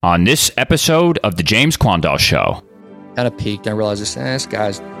On this episode of The James Quandall Show. Kind of peaked. I realized this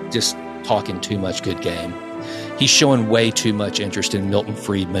guy's just talking too much good game. He's showing way too much interest in Milton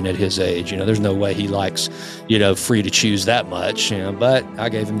Friedman at his age. There's no way he likes, free to choose that much, but I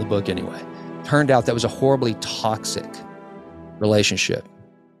gave him the book anyway. Turned out that was a horribly toxic relationship.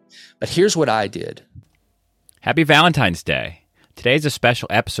 But here's what I did. Happy Valentine's Day. Today's a special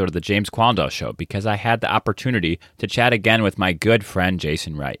episode of The James Quandall Show because I had the opportunity to chat again with my good friend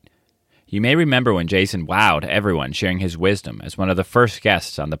Jason Wright. You may remember when Jason wowed everyone sharing his wisdom as one of the first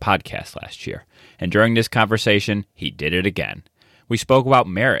guests on the podcast last year. And during this conversation, he did it again. We spoke about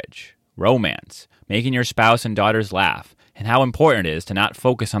marriage, romance, making your spouse and daughters laugh, and how important it is to not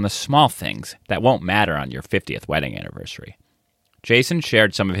focus on the small things that won't matter on your 50th wedding anniversary. Jason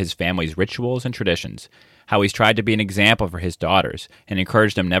shared some of his family's rituals and traditions, how he's tried to be an example for his daughters and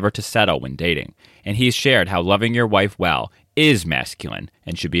encouraged them never to settle when dating, and he's shared how loving your wife well is masculine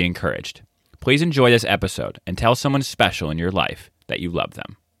and should be encouraged. Please enjoy this episode and tell someone special in your life that you love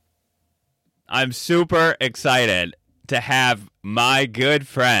them. I'm super excited to have my good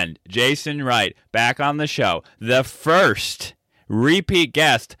friend Jason Wright back on the show, the first repeat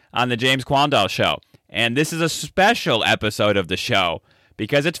guest on the James Quandall Show. And this is a special episode of the show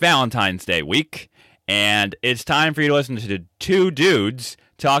because it's Valentine's Day week, and it's time for you to listen to two dudes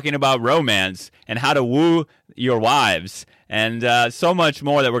talking about romance and how to woo your wives, and so much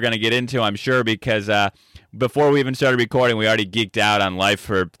more that we're going to get into, I'm sure, because before we even started recording, we already geeked out on life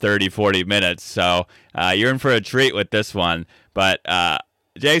for 30, 40 minutes, so you're in for a treat with this one. But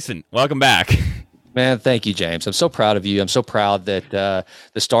Jason, welcome back. Man, thank you, James. I'm so proud of you. I'm so proud that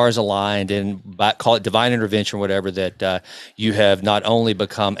the stars aligned and call it divine intervention, whatever, that you have not only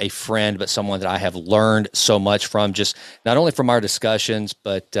become a friend, but someone that I have learned so much from, just not only from our discussions,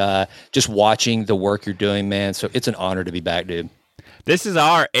 but just watching the work you're doing, man. So it's an honor to be back, dude. This is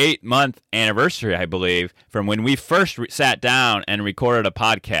our 8-month anniversary, I believe, from when we first sat down and recorded a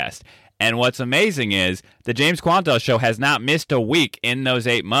podcast. And what's amazing is the James Quandall Show has not missed a week in those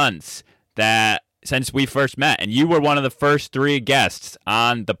 8 months since we first met, and you were one of the first 3 guests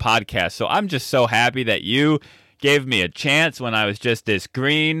on the podcast. So I'm just so happy that you gave me a chance when I was just this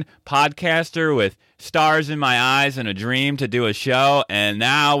green podcaster with stars in my eyes and a dream to do a show, and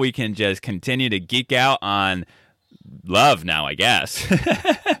now we can just continue to geek out on love now, I guess.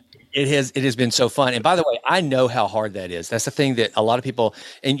 It has been so fun. And by the way, I know how hard that is. That's the thing that a lot of people,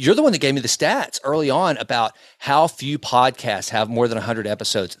 and you're the one that gave me the stats early on about how few podcasts have more than 100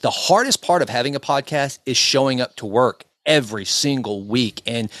 episodes. The hardest part of having a podcast is showing up to work every single week.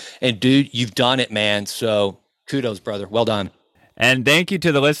 And dude, you've done it, man. So kudos, brother. Well done. And thank you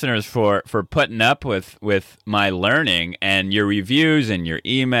to the listeners for putting up with my learning and your reviews and your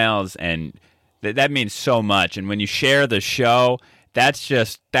emails. And that means so much. And when you share the show, that's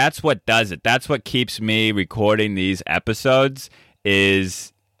what does it. That's what keeps me recording these episodes,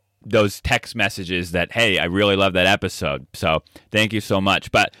 is those text messages that, hey, I really love that episode. So thank you so much.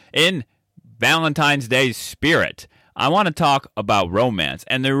 But in Valentine's Day spirit, I want to talk about romance.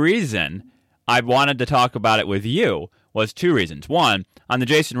 And the reason I wanted to talk about it with you was 2 reasons. One, on the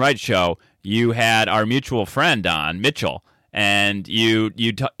Jason Wright Show, you had our mutual friend on, Mitchell, and you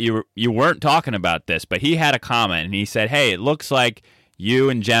weren't talking about this, but he had a comment, and he said, hey, it looks like you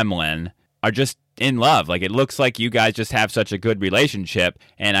and Gemlin are just in love. Like, it looks like you guys just have such a good relationship.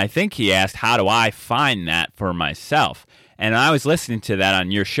 And I think he asked, how do I find that for myself? And I was listening to that on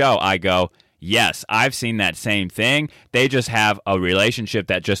your show. I go, yes, I've seen that same thing. They just have a relationship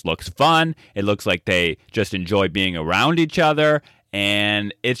that just looks fun. It looks like they just enjoy being around each other,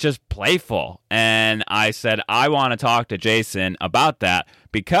 and it's just playful. And I said, I want to talk to Jason about that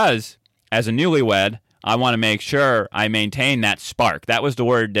because as a newlywed, I want to make sure I maintain that spark. That was the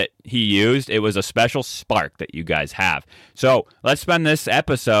word that he used. It was a special spark that you guys have. So let's spend this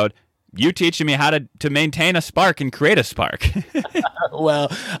episode you teaching me how to maintain a spark and create a spark. Well,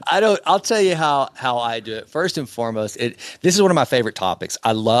 I'll tell you how I do it. First and foremost, this is one of my favorite topics.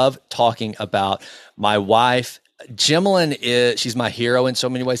 I love talking about my wife. Gemlin she's my hero in so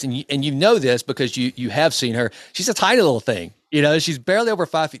many ways. And you know this because you have seen her. She's a tiny little thing. She's barely over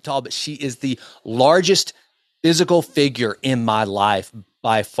 5 feet tall, but she is the largest physical figure in my life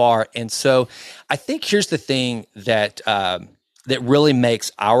by far. And so I think here's the thing that really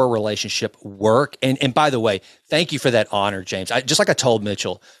makes our relationship work. And by the way, thank you for that honor, James. Just like I told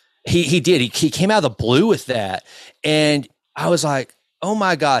Mitchell, he did. He came out of the blue with that. And I was like, oh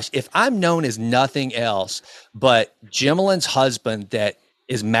my gosh, if I'm known as nothing else but Gemlin's husband that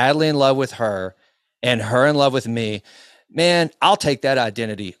is madly in love with her and her in love with me, man, I'll take that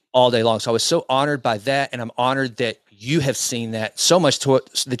identity all day long. So I was so honored by that. And I'm honored that you have seen that so much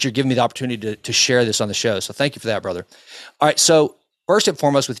that you're giving me the opportunity to share this on the show. So thank you for that, brother. All right. So first and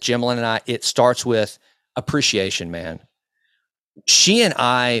foremost with Jimlyn and I, it starts with appreciation, man. She and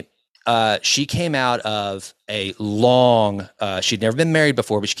I, she came out of a long, she'd never been married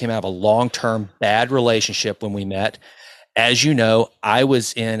before, but she came out of a long-term bad relationship when we met. As you know, I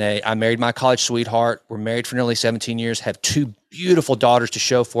married my college sweetheart. We're married for nearly 17 years, have two beautiful daughters to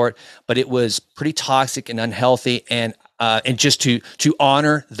show for it, but it was pretty toxic and unhealthy. And just to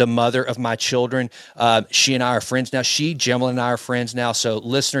honor the mother of my children, she and I are friends now. Jimlyn and I are friends now. So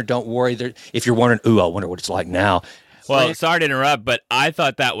listener, don't worry. If you're wondering, I wonder what it's like now. Well, sorry to interrupt, but I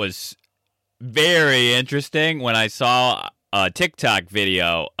thought that was very interesting when I saw a TikTok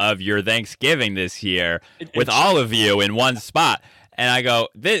video of your Thanksgiving this year with all of you in one spot. And I go,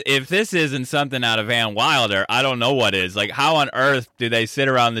 if this isn't something out of Van Wilder, I don't know what is. Like, how on earth do they sit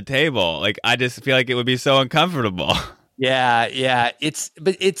around the table? Like, I just feel like it would be so uncomfortable. Yeah. It's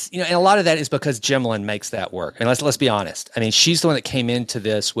and a lot of that is because Jimlyn makes that work. And let's be honest. I mean, she's the one that came into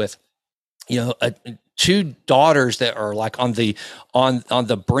this with, two daughters that are like on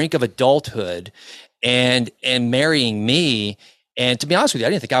the brink of adulthood and marrying me. And to be honest with you, I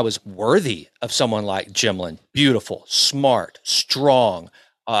didn't think I was worthy of someone like Jimlyn. Beautiful, smart, strong,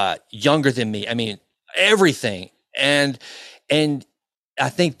 younger than me. I mean, everything. And I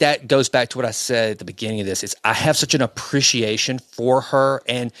think that goes back to what I said at the beginning of this. I have such an appreciation for her,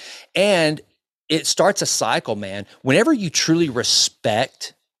 and it starts a cycle, man. Whenever you truly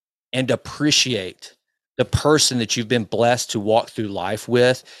respect and appreciate the person that you've been blessed to walk through life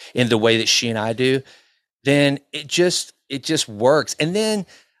with in the way that she and I do, then it just works. And then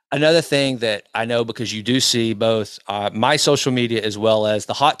another thing that I know, because you do see both my social media as well as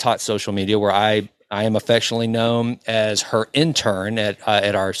the Hot Tot social media, where I am affectionately known as her intern at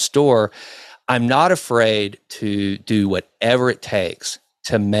our store, I'm not afraid to do whatever it takes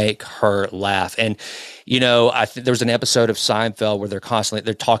to make her laugh. And, I think there was an episode of Seinfeld where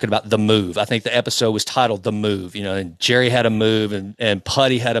they're talking about the move. I think the episode was titled The Move, and Jerry had a move and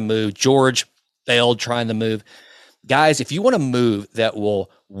Putty had a move. George failed trying the move. Guys, if you want a move that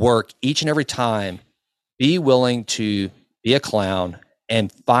will work each and every time, be willing to be a clown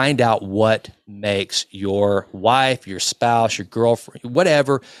and find out what makes your wife, your spouse, your girlfriend,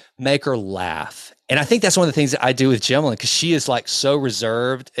 whatever, make her laugh. And I think that's one of the things that I do with Jimlyn, because she is like so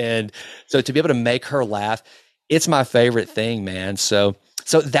reserved. And so to be able to make her laugh, it's my favorite thing, man. So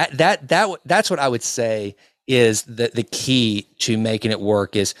that's what I would say is the key to making it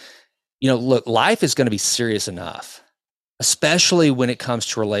work is, look, life is going to be serious enough, especially when it comes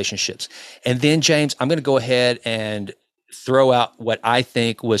to relationships. And then, James, I'm going to go ahead and throw out what I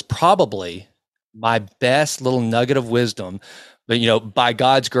think was probably my best little nugget of wisdom. But, by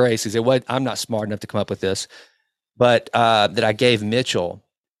God's grace, I'm not smart enough to come up with this, but that I gave Mitchell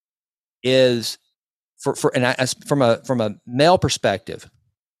is from a male perspective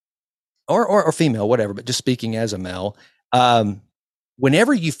or female, whatever, but just speaking as a male,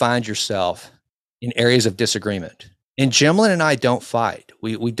 whenever you find yourself in areas of disagreement, and Jimlyn and I don't fight,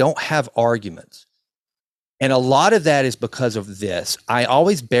 we don't have arguments. And a lot of that is because of this. I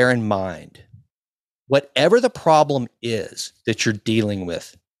always bear in mind, whatever the problem is that you're dealing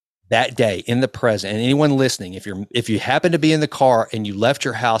with that day in the present, and anyone listening, if you happen to be in the car and you left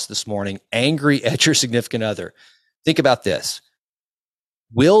your house this morning angry at your significant other, think about this.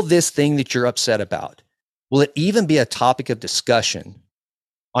 Will this thing that you're upset about, will it even be a topic of discussion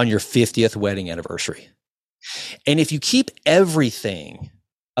on your 50th wedding anniversary? And if you keep everything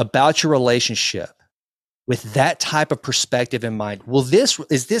about your relationship with that type of perspective in mind,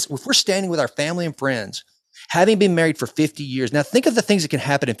 if we're standing with our family and friends, having been married for 50 years, now think of the things that can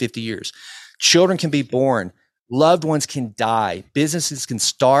happen in 50 years. Children can be born, loved ones can die, businesses can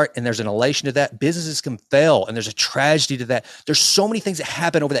start, and there's an elation to that. Businesses can fail, and there's a tragedy to that. There's so many things that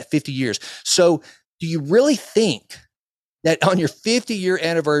happen over that 50 years. So do you really think that on your 50-year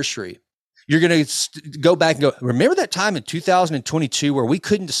anniversary, you're going to go back and go, remember that time in 2022 where we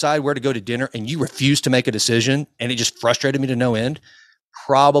couldn't decide where to go to dinner and you refused to make a decision and it just frustrated me to no end?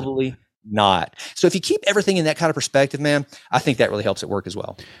 Probably not. So if you keep everything in that kind of perspective, man, I think that really helps it work as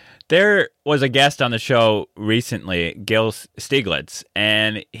well. There was a guest on the show recently, Gil Stiglitz,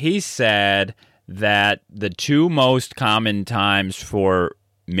 and he said that the two most common times for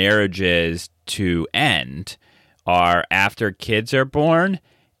marriages to end are after kids are born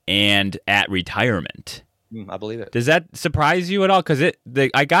and at retirement. I believe it. Does that surprise you at all? Because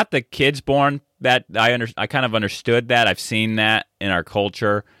I got the kids born, that I kind of understood that. I've seen that in our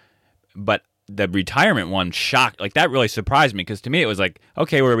culture, but the retirement one shocked. Like that really surprised me, because to me it was like,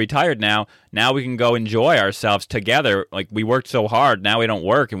 okay, we're retired now. Now we can go enjoy ourselves together. Like we worked so hard. Now we don't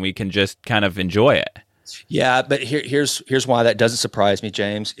work and we can just kind of enjoy it. Yeah, but here's why that doesn't surprise me,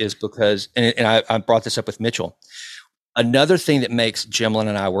 James, is because, and I brought this up with Mitchell. Another thing that makes Jimlin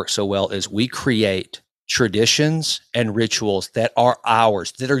and I work so well is we create traditions and rituals that are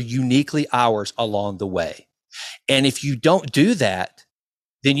ours, that are uniquely ours along the way. And if you don't do that,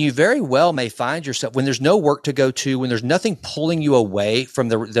 then you very well may find yourself when there's no work to go to, when there's nothing pulling you away from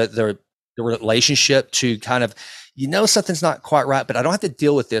the relationship to kind of, something's not quite right, but I don't have to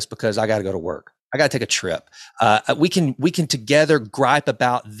deal with this because I got to go to work. I got to take a trip. We can together gripe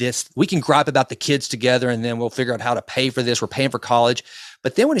about this. We can gripe about the kids together, and then we'll figure out how to pay for this. We're paying for college.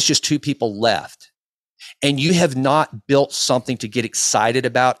 But then when it's just two people left and you have not built something to get excited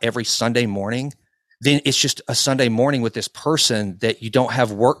about every Sunday morning, then it's just a Sunday morning with this person that you don't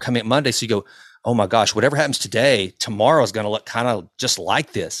have work coming up Monday. So you go, oh my gosh, whatever happens today, tomorrow is going to look kind of just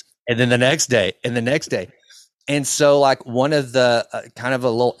like this. And then the next day and the next day. And so like one of the kind of a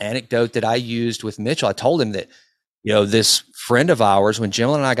little anecdote that I used with Mitchell, I told him that, this friend of ours, when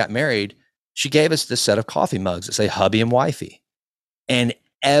Jimlin and I got married, she gave us this set of coffee mugs that say hubby and wifey. And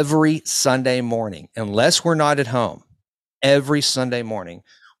every Sunday morning, unless we're not at home, every Sunday morning,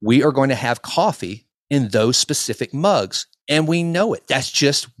 we are going to have coffee in those specific mugs. And we know it. That's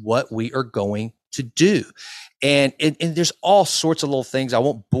just what we are going to do. And there's all sorts of little things. I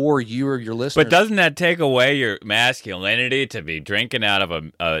won't bore you or your listeners. But doesn't that take away your masculinity to be drinking out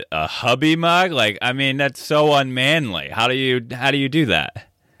of a hubby mug? Like, I mean, that's so unmanly. How do you do that?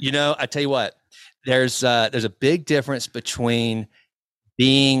 I tell you what, there's a big difference between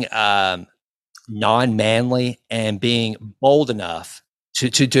being non-manly and being bold enough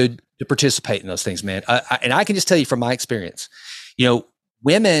to participate in those things, man. And I can just tell you from my experience,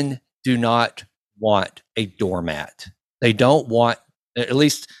 women do not want a doormat. They don't want, at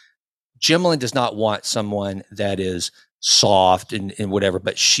least Jimlin does not want someone that is soft and whatever,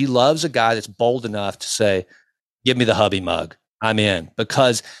 but she loves a guy that's bold enough to say, give me the hubby mug. I'm in,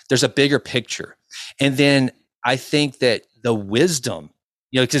 because there's a bigger picture. And then I think that the wisdom,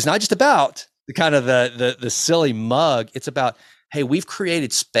 because it's not just about the kind of the silly mug. It's about, hey, we've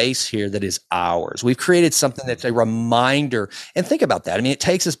created space here that is ours. We've created something that's a reminder. And think about that. I mean, it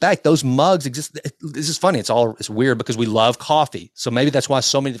takes us back. Those mugs exist. This is funny. It's weird because we love coffee. So maybe that's why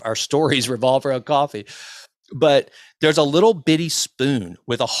so many of our stories revolve around coffee. But there's a little bitty spoon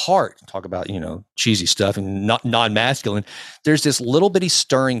with a heart. Talk about, cheesy stuff and not non-masculine. There's this little bitty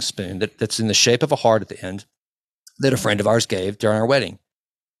stirring spoon that's in the shape of a heart at the end that a friend of ours gave during our wedding.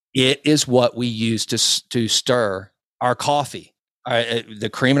 It is what we use to stir our coffee. The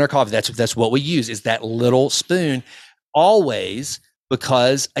cream in our coffee, that's what we use, is that little spoon, always,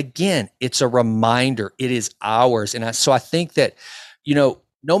 because again, it's a reminder. It is ours. And so I think that,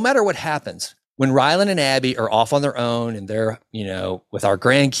 no matter what happens, when Rylan and Abby are off on their own and they're, with our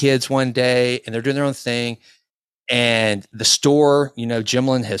grandkids one day and they're doing their own thing, and the store,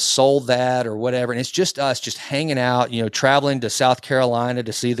 Jimlin has sold that or whatever, and it's just us just hanging out, traveling to South Carolina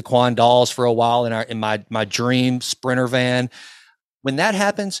to see the Quandals for a while in my dream Sprinter van. When that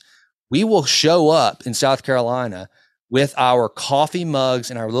happens, we will show up in South Carolina with our coffee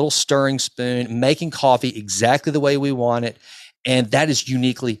mugs and our little stirring spoon, making coffee exactly the way we want it. And that is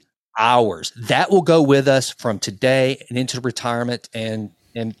uniquely ours. That will go with us from today and into retirement and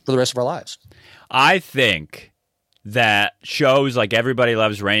for the rest of our lives. I think that shows like Everybody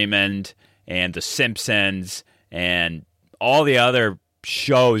Loves Raymond and The Simpsons and all the other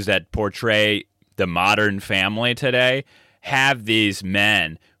shows that portray the modern family today have these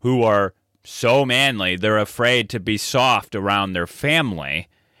men who are so manly, they're afraid to be soft around their family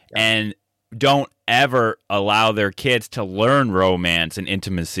and don't ever allow their kids to learn romance and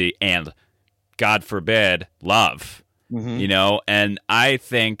intimacy and, God forbid, love. Mm-hmm. And I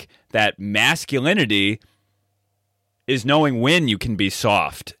think that masculinity is knowing when you can be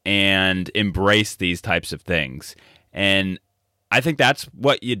soft and embrace these types of things. And I think that's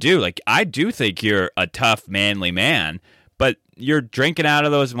what you do. Like, I do think you're a tough, manly man, but you're drinking out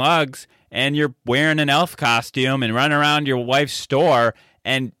of those mugs and you're wearing an elf costume and running around your wife's store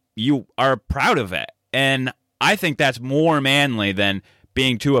and you are proud of it. And I think that's more manly than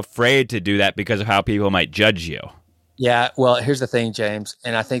being too afraid to do that because of how people might judge you. Yeah. Well, here's the thing, James.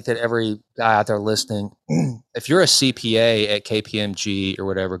 And I think that every guy out there listening, if you're a CPA at KPMG or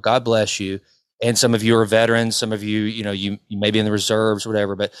whatever, God bless you. And some of you are veterans, some of you, you may be in the reserves or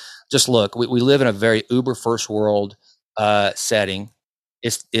whatever, but just look, we live in a very uber first world setting.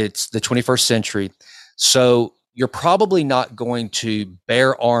 It's the 21st century. So you're probably not going to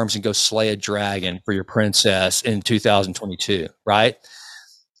bear arms and go slay a dragon for your princess in 2022, right?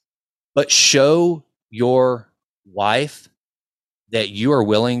 But show your wife that you are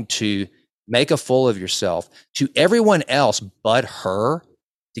willing to make a fool of yourself to everyone else but her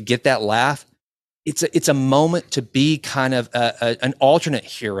to get that laugh. It's a moment to be kind of an alternate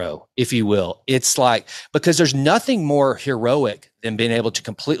hero, if you will. It's like, because there's nothing more heroic than being able to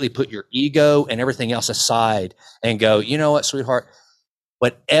completely put your ego and everything else aside and go, you know what, sweetheart,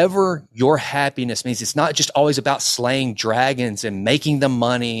 whatever your happiness means, it's not just always about slaying dragons and making them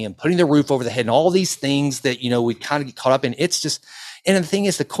money and putting the roof over the head and all these things that, we kind of get caught up in. It's just, and the thing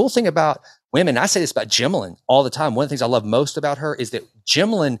is, the cool thing about women, I say this about Jimlin all the time. One of the things I love most about her is that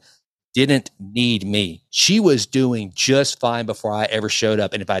Jimlin didn't need me. She was doing just fine before I ever showed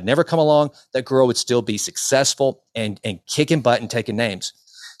up. And if I'd never come along, that girl would still be successful and kicking butt and taking names.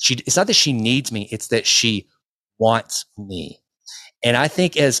 It's not that she needs me. It's that she wants me. And I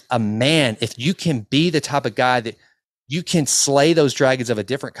think as a man, if you can be the type of guy that you can slay those dragons of a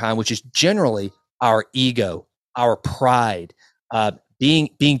different kind, which is generally our ego, our pride,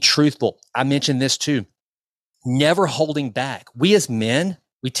 being truthful. I mentioned this too. Never holding back. We as men,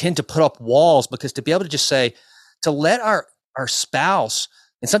 we tend to put up walls because to be able to just say, to let our spouse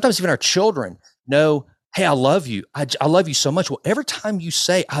and sometimes even our children know, hey, I love you. I love you so much. Well, every time you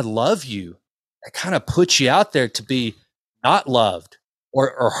say, I love you, that kind of puts you out there to be not loved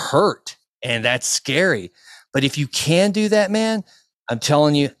or hurt. And that's scary. But if you can do that, man, I'm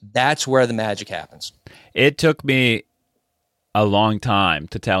telling you, that's where the magic happens. It took me a long time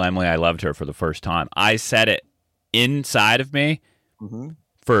to tell Emily I loved her for the first time. I said it inside of me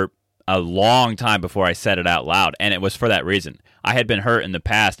for a long time before I said it out loud. And it was for that reason. I had been hurt in the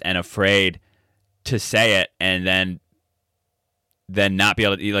past and afraid to say it and then not be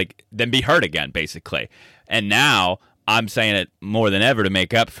able to, then be hurt again, basically. And now I'm saying it more than ever to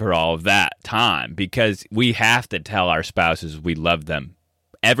make up for all of that time, because we have to tell our spouses we love them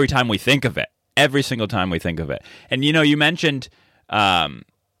every time we think of it, every single time we think of it. And, you mentioned the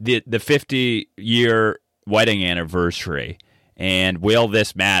 50-year wedding anniversary and will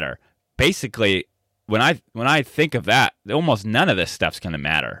this matter? Basically, when I think of that, almost none of this stuff's going to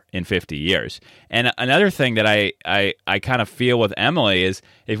matter in 50 years. And another thing that I kind of feel with Emily is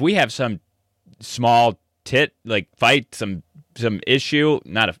if we have some small fight, some issue,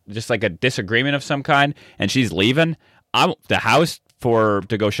 just like a disagreement of some kind, and she's leaving, the house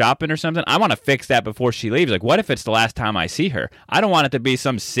to go shopping or something, I want to fix that before she leaves. Like, what if it's the last time I see her? I don't want it to be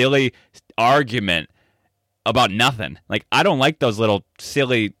some silly argument about nothing. Like, I don't like those little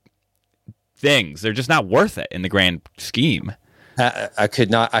silly things. They're just not worth it in the grand scheme. I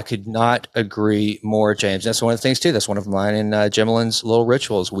could not agree more, James. That's one of the things too. That's one of mine and Jimlin's little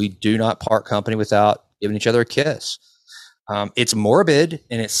rituals. We do not part company without giving each other a kiss. It's morbid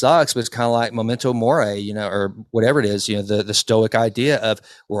and it sucks, but it's kind of like memento mori, or whatever it is, the Stoic idea of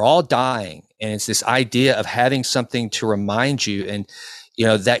we're all dying. And it's this idea of having something to remind you. And,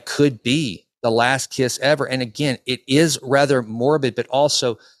 that could be the last kiss ever. And again, it is rather morbid, but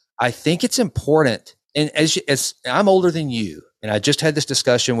also I think it's important. And as I'm older than you, and I just had this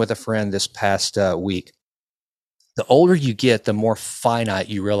discussion with a friend this past week, the older you get, the more finite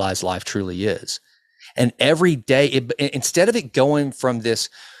you realize life truly is. And every day, instead of it going from this,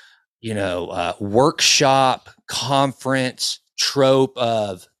 workshop, conference trope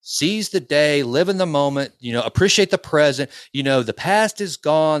of seize the day, live in the moment, appreciate the present, the past is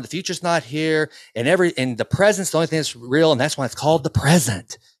gone, the future's not here, and the present's the only thing that's real, and that's why it's called the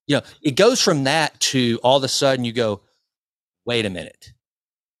present. It goes from that to all of a sudden you go, wait a minute,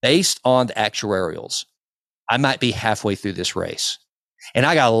 based on the actuarials, I might be halfway through this race. And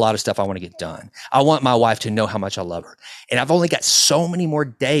I got a lot of stuff I want to get done. I want my wife to know how much I love her. And I've only got so many more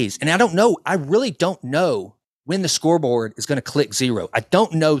days. And I really don't know when the scoreboard is going to click 0. I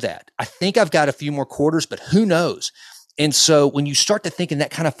don't know that. I think I've got a few more quarters, but who knows? And so when you start to think in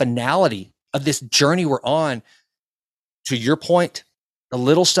that kind of finality of this journey we're on, to your point, the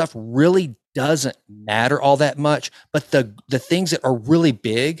little stuff really doesn't matter all that much. But the things that are really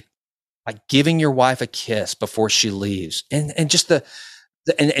big, like giving your wife a kiss before she leaves, and just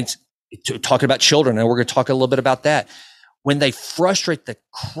and talking about children, and we're going to talk a little bit about that. When they frustrate the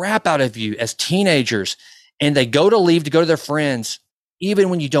crap out of you as teenagers and they go to leave to go to their friends, even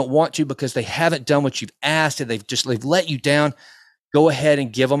when you don't want to because they haven't done what you've asked and they've let you down, go ahead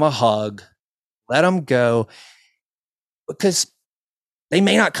and give them a hug, let them go, because they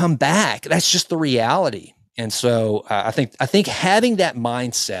may not come back. That's just the reality. And so I think having that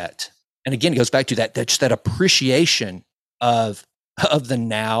mindset, and again, it goes back to that appreciation of the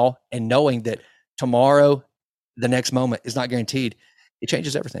now and knowing that tomorrow the next moment is not guaranteed. It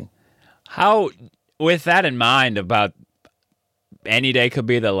changes everything. How, with that in mind about any day could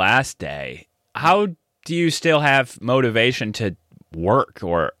be the last day, how do you still have motivation to work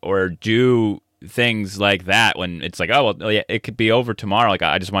or do things like that when it's like, oh, well, yeah, it could be over tomorrow. Like,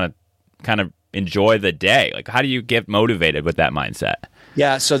 I just want to kind of enjoy the day. Like, how do you get motivated with that mindset?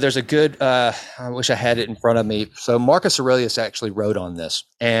 Yeah, so there's a good, I wish I had it in front of me. So Marcus Aurelius actually wrote on this,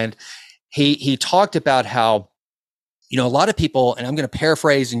 and he talked about how, a lot of people, and I'm going to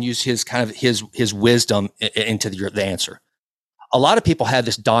paraphrase and use his kind of his wisdom into the answer. A lot of people have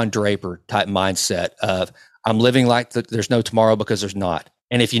this Don Draper type mindset of, I'm living like there's no tomorrow because there's not.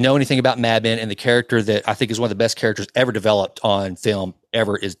 And if you know anything about Mad Men, and the character that I think is one of the best characters ever developed on film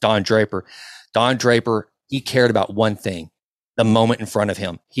ever is Don Draper. Don Draper, he cared about one thing, the moment in front of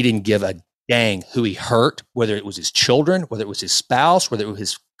him. He didn't give a dang who he hurt, whether it was his children, whether it was his spouse, whether it was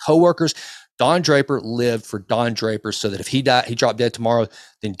his coworkers. Don Draper lived for Don Draper, so that if he dropped dead tomorrow,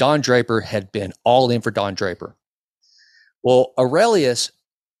 then Don Draper had been all in for Don Draper. Well, Aurelius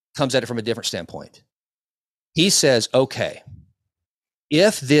comes at it from a different standpoint. He says, okay,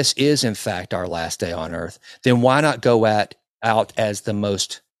 if this is in fact our last day on earth, then why not go out as the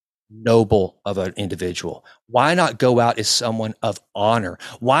most noble of an individual? Why not go out as someone of honor?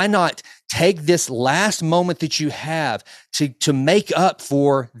 Why not take this last moment that you have to make up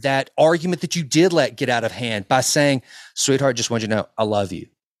for that argument that you did let get out of hand by saying, sweetheart, just want you to know I love you.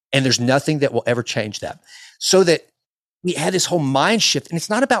 And there's nothing that will ever change that. So that we had this whole mind shift, and it's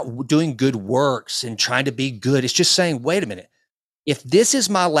not about doing good works and trying to be good. It's just saying, wait a minute, if this is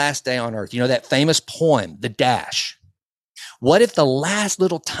my last day on earth, that famous poem, The Dash, what if the last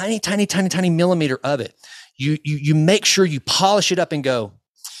little tiny, tiny, tiny, tiny millimeter of it, you make sure you polish it up and go,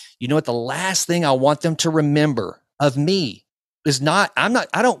 you know what? The last thing I want them to remember of me is I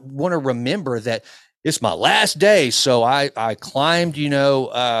don't want to remember that it's my last day. So I climbed,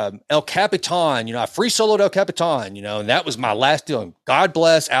 El Capitan, I free soloed El Capitan, and that was my last deal. And God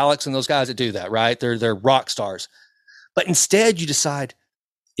bless Alex and those guys that do that, right? They're rock stars. But instead you decide,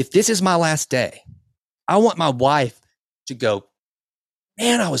 if this is my last day, I want my wife to go,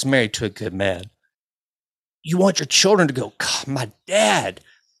 man, I was married to a good man. You want your children to go, God, my dad,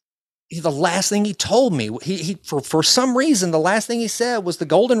 the last thing he told me, he for some reason, the last thing he said was the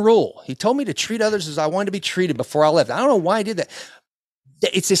golden rule. He told me to treat others as I wanted to be treated before I left. I don't know why he did that.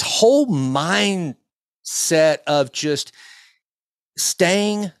 It's this whole mindset of just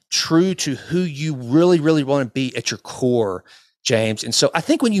staying true to who you really, really want to be at your core, James. And so I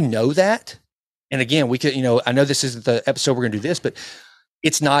think when you know that, and again, we could, I know this isn't the episode we're going to do this, but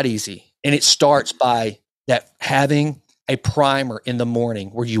it's not easy. And it starts by that having a primer in the morning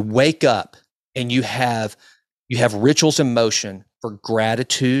where you wake up and you have rituals in motion for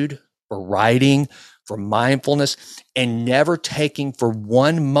gratitude, for writing, for mindfulness, and never taking for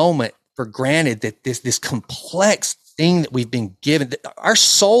one moment for granted that this complex thing that we've been given, that our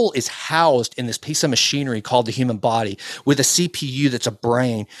soul is housed in this piece of machinery called the human body with a CPU that's a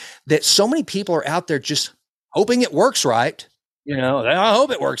brain, that so many people are out there just hoping it works right. I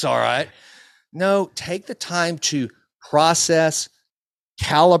hope it works all right. No, take the time to process,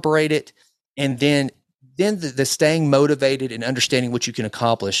 calibrate it, and then the staying motivated and understanding what you can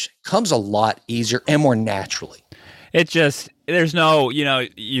accomplish comes a lot easier and more naturally. It's just, there's no,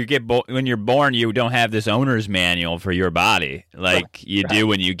 you get when you're born, you don't have this owner's manual for your body like you do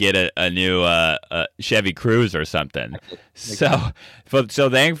when you get a new Chevy Cruze or something. So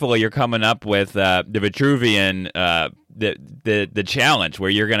thankfully you're coming up with the Vitruvian, the challenge where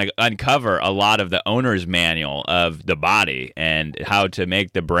you're going to uncover a lot of the owner's manual of the body and how to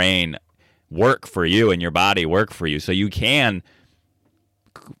make the brain work for you and your body work for you, so you can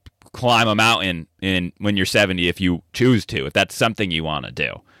climb a mountain when you're 70 if you choose to, if that's something you want to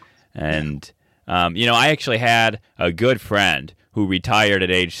do. And I actually had a good friend who retired at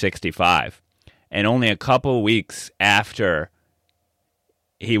age 65, and only a couple weeks after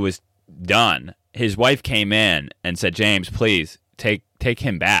he was done, his wife came in and said, James, please take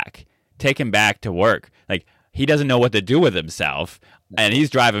him back. Take him back to work. Like, he doesn't know what to do with himself, and he's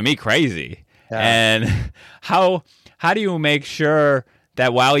driving me crazy. Yeah. And how do you make sure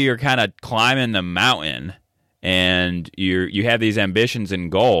that while you're kind of climbing the mountain and you have these ambitions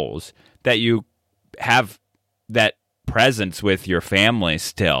and goals, that you have that presence with your family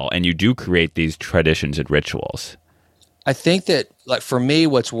still, and you do create these traditions and rituals? I think that, like, for me,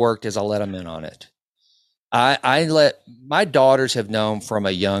 what's worked is I let them in on it. I let my daughters have known from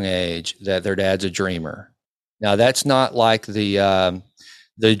a young age that their dad's a dreamer. Now, that's not like the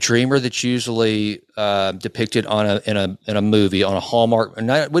the dreamer that's usually depicted in a movie, on a Hallmark.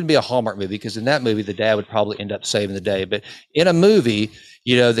 It wouldn't be a Hallmark movie, because in that movie the dad would probably end up saving the day. But in a movie,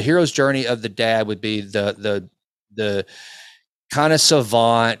 the hero's journey of the dad would be the kind of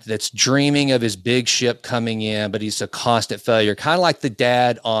savant that's dreaming of his big ship coming in, but he's a constant failure. Kind of like the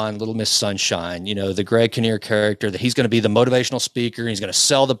dad on Little Miss Sunshine, the Greg Kinnear character, that he's going to be the motivational speaker and he's going to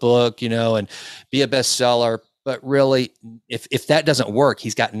sell the book, and be a bestseller. But really, if that doesn't work,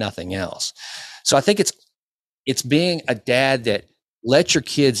 he's got nothing else. So I think it's being a dad that let your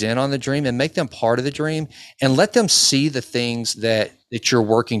kids in on the dream and make them part of the dream, and let them see the things that you're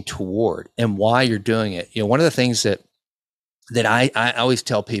working toward and why you're doing it. One of the things that I always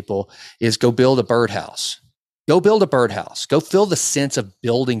tell people is go build a birdhouse. Go build a birdhouse. Go feel the sense of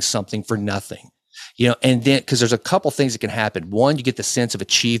building something for nothing. And then, because there's a couple things that can happen. One, you get the sense of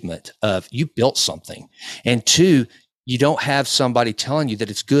achievement of you built something. And two, you don't have somebody telling you that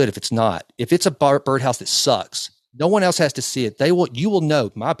it's good if it's not. If it's a birdhouse that sucks, no one else has to see it. You will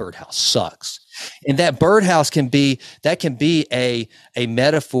know my birdhouse sucks. And that birdhouse can be a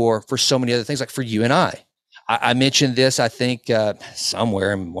metaphor for so many other things, like for you and I. I mentioned this, I think,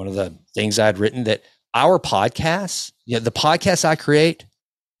 somewhere in one of the things I had written, that our podcasts, the podcasts I create,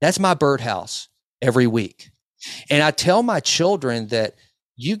 that's my birdhouse every week. And I tell my children that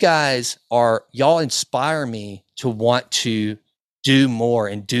y'all inspire me to want to do more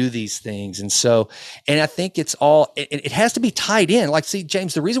and do these things. And I think it has to be tied in. Like, see,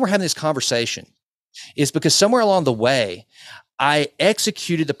 James, the reason we're having this conversation is because somewhere along the way, I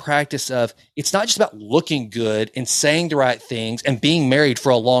executed the practice of, it's not just about looking good and saying the right things and being married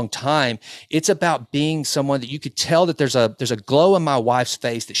for a long time. It's about being someone that you could tell that there's a glow in my wife's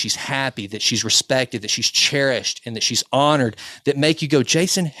face, that she's happy, that she's respected, that she's cherished, and that she's honored, that make you go,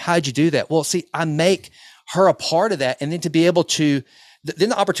 Jason, how'd you do that? Well, see, I make her a part of that. And then to be able to, then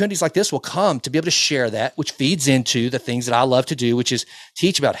the opportunities like this will come to be able to share that, which feeds into the things that I love to do, which is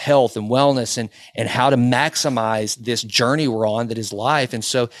teach about health and wellness and how to maximize this journey we're on that is life. And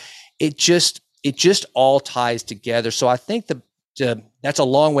so it just all ties together. So I think that's a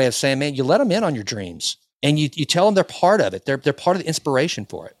long way of saying, man, you let them in on your dreams, and you tell them they're part of it. They're part of the inspiration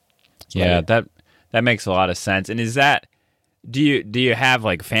for it. Yeah, that makes a lot of sense. And is that, do you have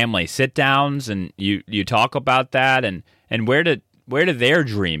like family sit downs and you talk about that, and where do their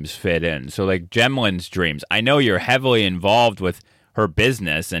dreams fit in? So like Gemlin's dreams, I know you're heavily involved with her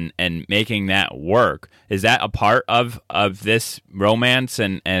business and making that work. Is that a part of this romance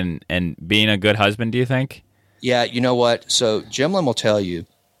and being a good husband, do you think? Yeah, you know what? So Gemlin will tell you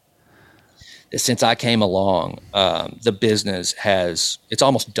that since I came along, the business it's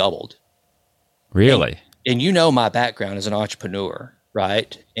almost doubled. Really? And my background as an entrepreneur,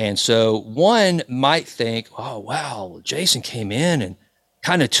 right? And so one might think, oh, wow, Jason came in and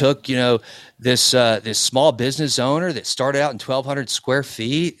kind of took, this small business owner that started out in 1,200 square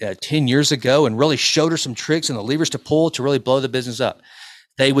feet 10 years ago and really showed her some tricks and the levers to pull to really blow the business up.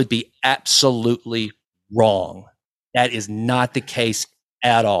 They would be absolutely wrong. That is not the case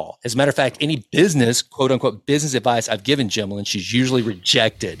at all. As a matter of fact, any business, quote unquote, business advice I've given Gemlin, she's usually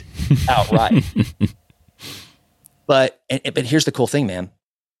rejected outright. But here's the cool thing, man.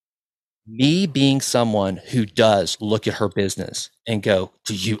 Me being someone who does look at her business and go,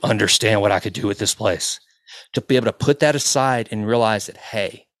 do you understand what I could do with this place? To be able to put that aside and realize that,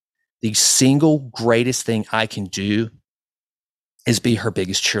 hey, the single greatest thing I can do is be her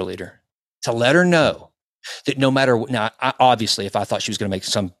biggest cheerleader. To let her know that no matter what, now, obviously, if I thought she was going to make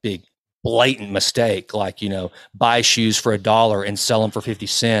some big blatant mistake, like, buy shoes for $1 and sell them for 50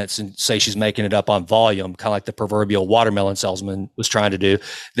 cents and say she's making it up on volume, kind of like the proverbial watermelon salesman was trying to do,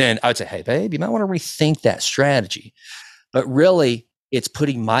 then I would say, hey, babe, you might want to rethink that strategy. But really, it's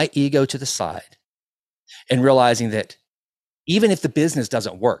putting my ego to the side and realizing that even if the business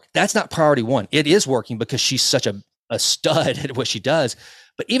doesn't work, that's not priority one. It is working because she's such a stud at what she does.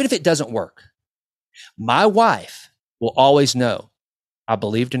 But even if it doesn't work, my wife will always know I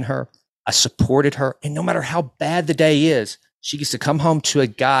believed in her. I supported her. And no matter how bad the day is, she gets to come home to a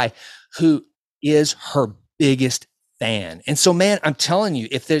guy who is her biggest fan. And so, man, I'm telling you,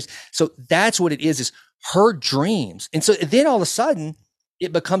 so that's what it is her dreams. And so then all of a sudden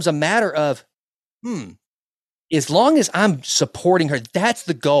it becomes a matter of, as long as I'm supporting her, that's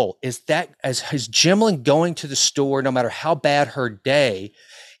the goal, is that as Gemlin going to the store, no matter how bad her day,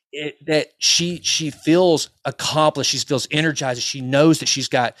 that she feels accomplished. She feels energized. She knows that she's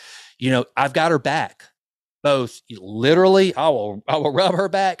got, I've got her back. Both literally, I will rub her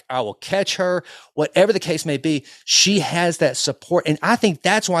back. I will catch her, whatever the case may be. She has that support. And I think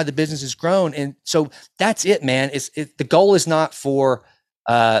that's why the business has grown. And so that's it, man. The goal is not for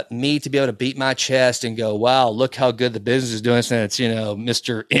me to be able to beat my chest and go, wow, look how good the business is doing since,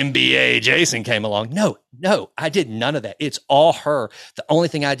 Mr. MBA Jason came along. No, I did none of that. It's all her. The only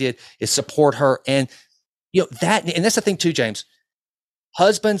thing I did is support her. And, and that's the thing too, James.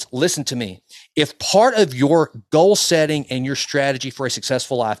 Husbands, listen to me. If part of your goal setting and your strategy for a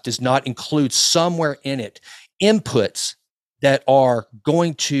successful life does not include somewhere in it inputs that are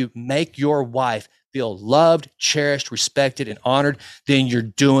going to make your wife feel loved, cherished, respected, and honored, then you're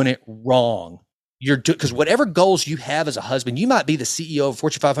doing it wrong. Because whatever goals you have as a husband, you might be the CEO of a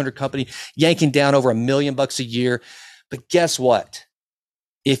Fortune 500 company, yanking down over $1 million a year. But guess what?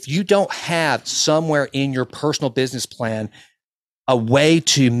 If you don't have somewhere in your personal business plan a way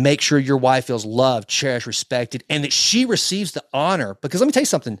to make sure your wife feels loved, cherished, respected, and that she receives the honor, because let me tell you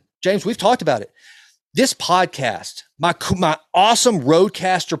something, James, we've talked about it. This podcast, my awesome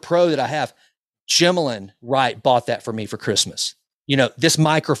Rodecaster Pro that I have, Wright bought that for me for Christmas. This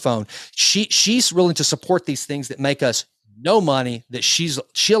microphone, she's willing to support these things that make us no money, that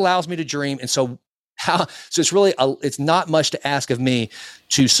she allows me to dream. And so it's really, it's not much to ask of me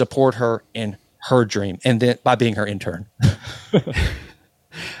to support her in her dream. And then by being her intern.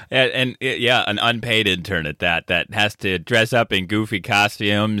 And an unpaid intern at that has to dress up in goofy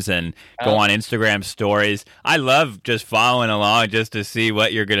costumes and go on Instagram stories. I love just following along just to see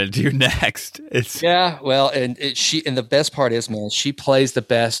what you're going to do next. And the best part is, man, she plays the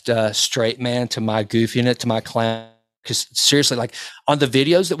best straight man to my goofiness, to my clown. Because seriously, like on the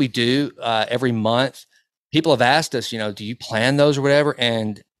videos that we do every month, people have asked us, do you plan those or whatever?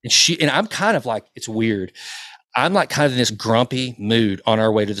 And I'm kind of like, it's weird. I'm like kind of in this grumpy mood on our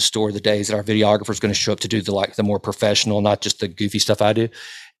way to the store the days that our videographer is going to show up to do the more professional, not just the goofy stuff I do.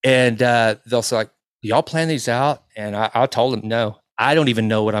 And they'll say, like, do y'all plan these out? And I told them, no, I don't even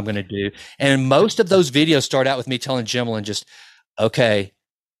know what I'm going to do. And most of those videos start out with me telling Jimlyn just, okay,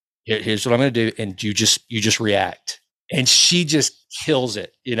 here's what I'm going to do. And you just react. And she just kills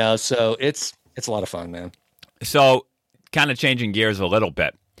it, so it's a lot of fun, man. So kind of changing gears a little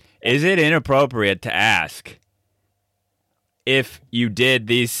bit. Is it inappropriate to ask if you did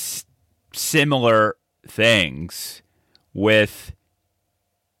these similar things with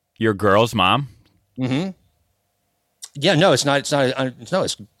your girl's mom? Mm-hmm. Yeah, no, it's not. It's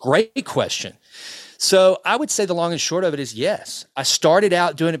a great question. So I would say the long and short of it is yes. I started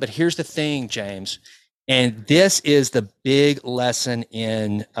out doing it, but here's the thing, James, and this is the big lesson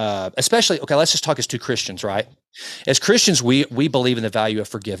in, especially, okay, let's just talk as two Christians, right? As Christians, we believe in the value of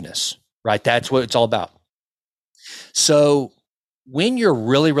forgiveness, right? That's what it's all about. So when you're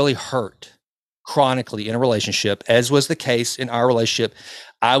really, really hurt chronically in a relationship, as was the case in our relationship,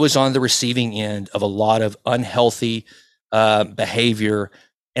 I was on the receiving end of a lot of unhealthy behavior.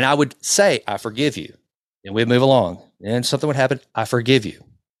 And I would say, I forgive you. And we'd move along. And something would happen, I forgive you.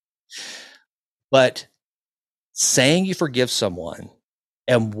 But saying you forgive someone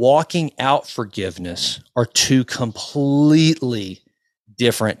and walking out forgiveness are two completely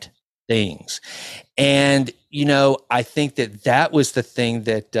different things. And, I think that was the thing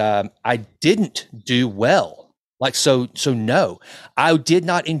that I didn't do well. So no, I did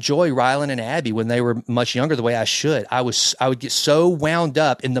not enjoy Rylan and Abby when they were much younger the way I should. I would get so wound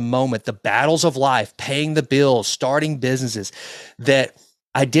up in the moment, the battles of life, paying the bills, starting businesses, that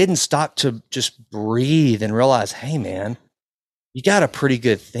I didn't stop to just breathe and realize, hey man, you got a pretty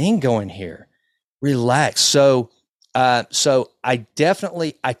good thing going here. Relax. So I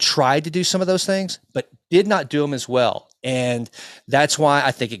tried to do some of those things, but did not do them as well. And that's why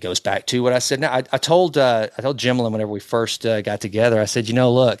I think it goes back to what I said. Now, I told Jimlyn whenever we first got together, I said,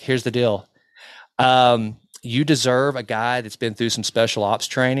 look, here's the deal. You deserve a guy that's been through some special ops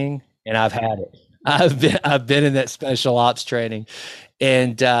training, and I've had it. I've been in that special ops training.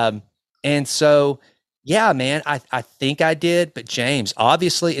 And so, yeah, man, I think I did. But James,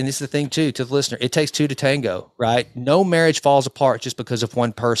 obviously, and this is the thing too, to the listener, it takes two to tango, right? No marriage falls apart just because of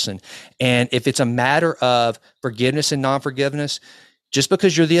one person. And if it's a matter of forgiveness and non-forgiveness, just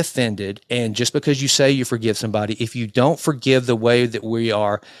because you're the offended and just because you say you forgive somebody, if you don't forgive the way that we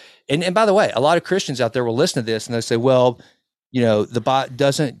are, and by the way, a lot of Christians out there will listen to this and they'll say, well,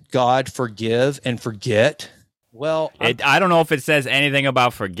 doesn't God forgive and forget? Well, I don't know if it says anything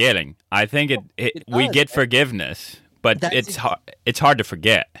about forgetting. I think we get forgiveness, but it's hard to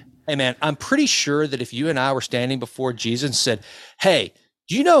forget. Hey, man, I'm pretty sure that if you and I were standing before Jesus and said, hey,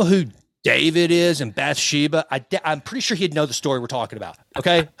 do you know who David is and Bathsheba? I'm pretty sure he'd know the story we're talking about,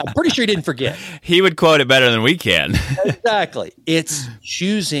 okay? I'm pretty sure he didn't forget. He would quote it better than we can. Exactly. It's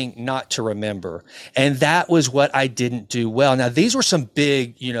choosing not to remember. And that was what I didn't do well. Now, these were some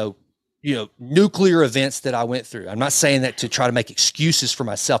big, nuclear events that I went through. I'm not saying that to try to make excuses for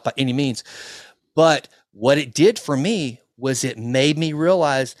myself by any means, but what it did for me was it made me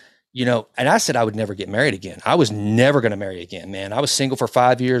realize, and I said I would never get married again. I was never going to marry again, man. I was single for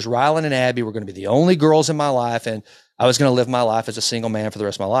 5 years. Rylan and Abby were going to be the only girls in my life, and I was going to live my life as a single man for the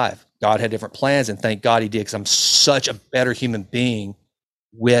rest of my life. God had different plans, and thank God he did, because I'm such a better human being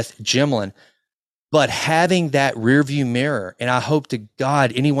with Jimlin. But having that rear view mirror, and I hope to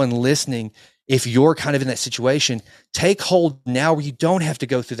God, anyone listening, if you're kind of in that situation, take hold now where you don't have to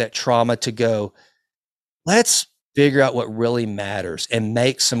go through that trauma to go, let's figure out what really matters and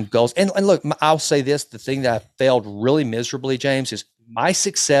make some goals. And look, I'll say this, the thing that I failed really miserably, James, is my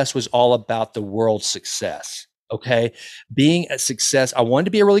success was all about the world's success. Okay. Being a success, I wanted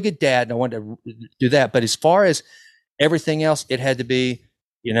to be a really good dad and I wanted to do that. But as far as everything else, it had to be,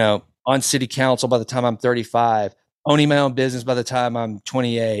 on city council by the time I'm 35, owning my own business by the time I'm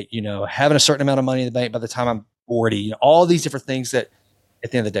 28, having a certain amount of money in the bank by the time I'm 40, all these different things that at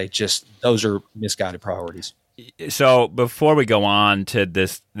the end of the day, just those are misguided priorities. So before we go on to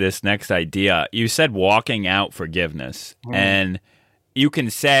this next idea, you said walking out forgiveness, and you can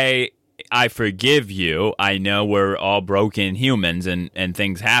say, I forgive you. I know we're all broken humans and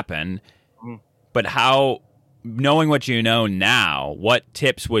things happen, but how, knowing what you know now, what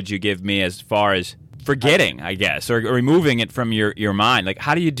tips would you give me as far as forgetting, I guess, or removing it from your mind? Like,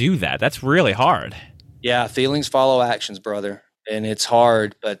 how do you do that? That's really hard. Yeah. Feelings follow actions, brother. And it's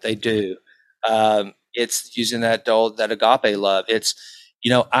hard, but they do. It's using that agape love. It's,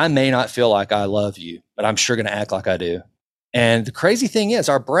 I may not feel like I love you, but I'm sure going to act like I do. And the crazy thing is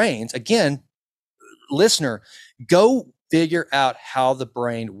our brains, again, listener, go figure out how the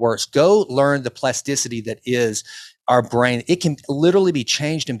brain works. Go learn the plasticity that is our brain. It can literally be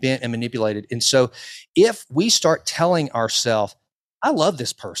changed and bent and manipulated. And so if we start telling ourselves, I love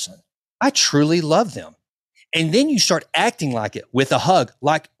this person, I truly love them. And then you start acting like it with a hug.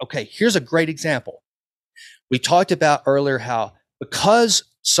 Like, okay, here's a great example. We talked about earlier how because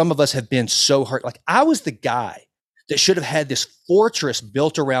some of us have been so hurt, like I was the guy that should have had this fortress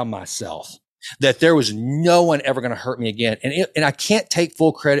built around myself that there was no one ever going to hurt me again. And I can't take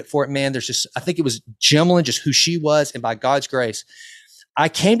full credit for it, man. I think it was Jimlin, just who she was. And by God's grace, I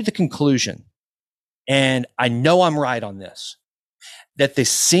came to the conclusion, and I know I'm right on this, that the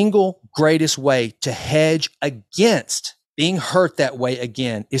single greatest way to hedge against being hurt that way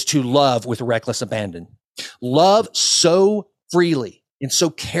again is to love with reckless abandon. Love so freely and so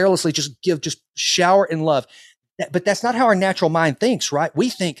carelessly, just shower in love. But that's not how our natural mind thinks, right? We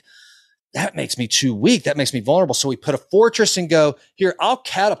think that makes me too weak. That makes me vulnerable. So we put a fortress and go, here, I'll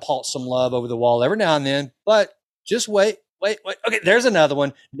catapult some love over the wall every now and then, but just wait. Okay, there's another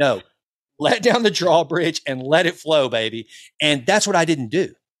one. No, let down the drawbridge and let it flow, baby. And that's what I didn't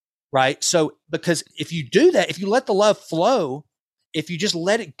do, right? So because if you do that, if you let the love flow, if you just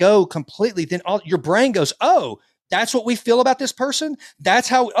let it go completely, then your brain goes, oh, that's what we feel about this person. That's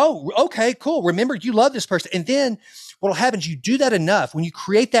how, okay, cool. Remember, you love this person. And then what'll happen is you do that enough when you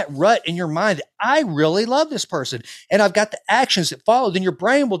create that rut in your mind that I really love this person and I've got the actions that follow, then your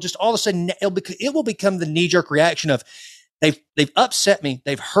brain will just all of a sudden, it will become the knee-jerk reaction of they've upset me,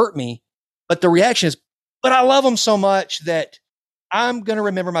 they've hurt me, but the reaction is, but I love them so much that I'm going to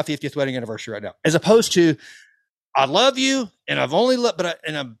remember my 50th wedding anniversary right now, as opposed to, I love you, and I'm only going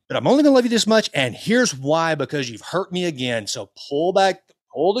to love you this much, and here's why: because you've hurt me again. So pull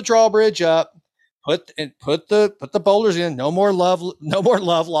the drawbridge up, put the boulders in. No more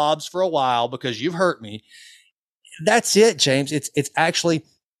love lobs for a while because you've hurt me. That's it, James. It's actually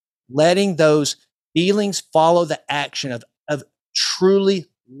letting those feelings follow the action of truly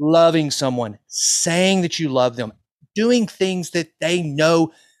loving someone, saying that you love them, doing things that they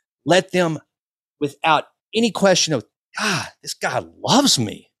know, let them without any question of, God, this guy loves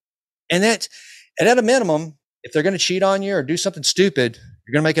me. And at a minimum, if they're going to cheat on you or do something stupid,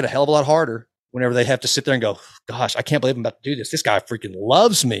 you're going to make it a hell of a lot harder whenever they have to sit there and go, gosh, I can't believe I'm about to do this. This guy freaking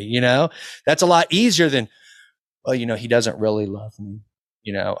loves me. That's a lot easier than, well, he doesn't really love me.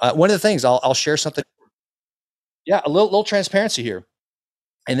 One of the things I'll share something. Yeah. A little transparency here.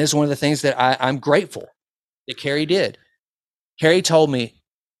 And this is one of the things that I'm grateful that Carrie did. Carrie told me,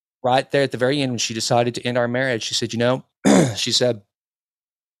 right there at the very end when she decided to end our marriage, she said, she said,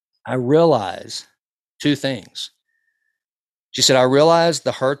 I realize two things. She said, I realize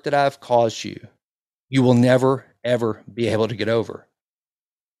the hurt that I've caused you, you will never, ever be able to get over.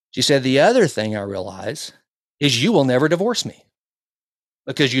 She said, the other thing I realize is you will never divorce me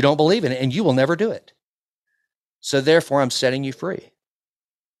because you don't believe in it and you will never do it. So therefore, I'm setting you free.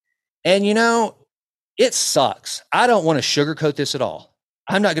 And it sucks. I don't want to sugarcoat this at all.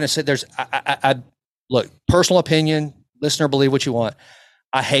 I'm not going to say I look, personal opinion, listener, believe what you want.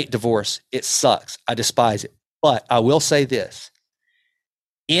 I hate divorce. It sucks. I despise it. But I will say this.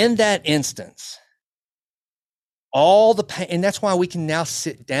 In that instance, all the pain, and that's why we can now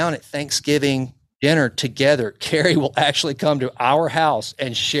sit down at Thanksgiving dinner together. Carrie will actually come to our house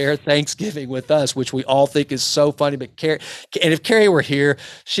and share Thanksgiving with us, which we all think is so funny. But Carrie, and if Carrie were here,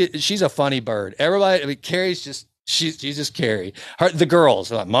 she's a funny bird. Everybody, I mean, Carrie's just, she's just Carrie. The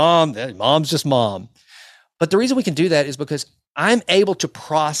girls are like, mom's just mom. But the reason we can do that is because I'm able to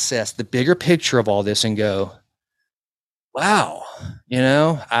process the bigger picture of all this and go, wow,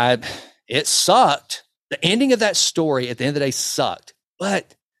 it sucked. The ending of that story at the end of the day sucked,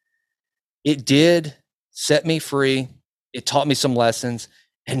 but it did set me free. It taught me some lessons.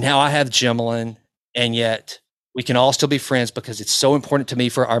 And now I have Jemilyn, and yet we can all still be friends because it's so important to me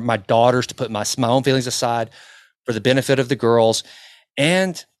for my daughters to put my own feelings aside for the benefit of the girls.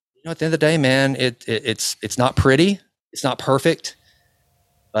 And at the end of the day, man, it's not pretty. It's not perfect,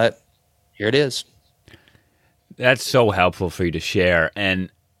 but here it is. That's so helpful for you to share. And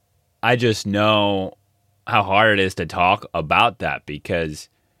I just know how hard it is to talk about that because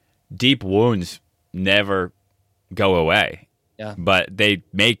deep wounds never go away. Yeah. But they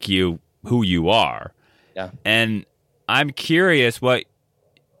make you who you are. Yeah. And I'm curious what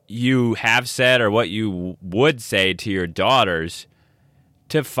you have said or what you would say to your daughters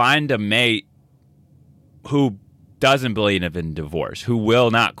to find a mate who doesn't believe in divorce, who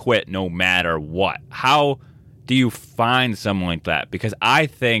will not quit no matter what. How do you find someone like that? Because I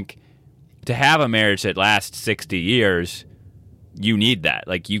think to have a marriage that lasts 60 years, you need that.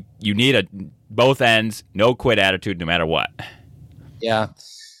 Like you need both ends, no quit attitude, no matter what. Yeah.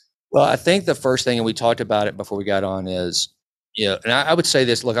 Well, I think the first thing, and we talked about it before we got on, is, and I would say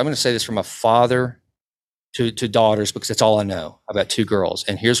this, look, I'm going to say this from a father to daughters because that's all I know. I've got 2 girls.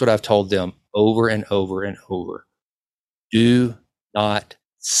 And here's what I've told them over and over and over. Do not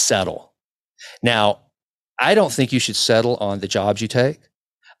settle. Now, I don't think you should settle on the jobs you take.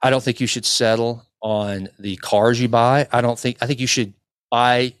 I don't think you should settle on the cars you buy. I think you should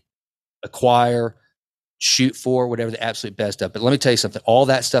buy, acquire, shoot for whatever the absolute best of. But let me tell you something. All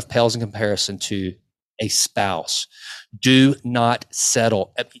that stuff pales in comparison to a spouse. Do not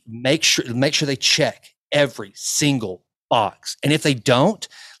settle. Make sure they check every single box. And if they don't,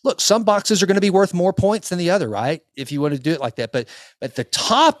 look, some boxes are going to be worth more points than the other, right? If you want to do it like that. But the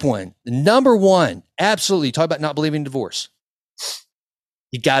top one, the number one, absolutely, talk about not believing in divorce.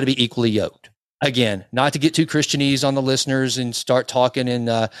 You got to be equally yoked. Again, not to get too Christianese on the listeners and start talking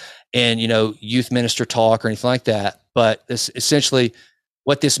in youth minister talk or anything like that. But this essentially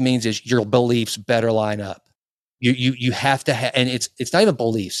what this means is your beliefs better line up. You have to have, and it's not even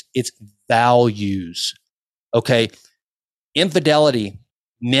beliefs, it's values. Okay. Infidelity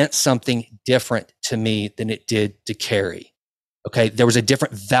meant something different to me than it did to Carrie. Okay. There was a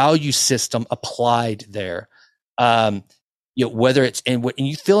different value system applied there. Whether it's, and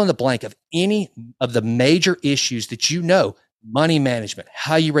you fill in the blank of any of the major issues that money management,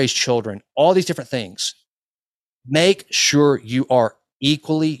 how you raise children, all these different things, make sure you are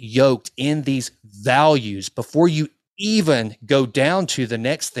equally yoked in these values before you even go down to the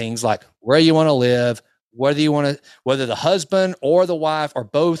next things like where you want to live, whether the husband or the wife or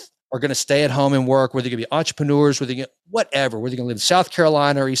both are going to stay at home and work, whether they're going to be entrepreneurs, whether they're going to live in South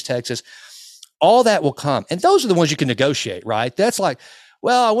Carolina or East Texas. All that will come. And those are the ones you can negotiate, right? That's like,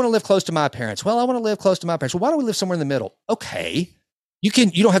 well, I want to live close to my parents. Well, I want to live close to my parents. Well, why don't we live somewhere in the middle? Okay. You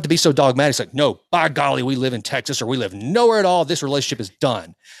don't have to be so dogmatic. It's like, no, by golly, we live in Texas or we live nowhere at all. This relationship is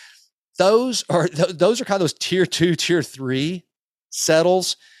done. Those are kind of those tier 2, tier 3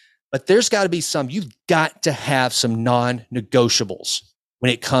 settles, but there's got to be you've got to have some non-negotiables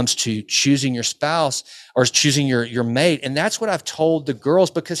when it comes to choosing your spouse or choosing your mate. And that's what I've told the girls,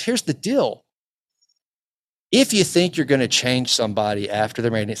 because here's the deal. If you think you're going to change somebody after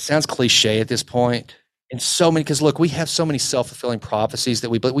they're married, and it sounds cliche at this point, and so many, because look, we have so many self-fulfilling prophecies that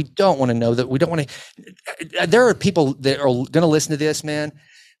we don't want to know that we don't want to. There are people that are going to listen to this, man,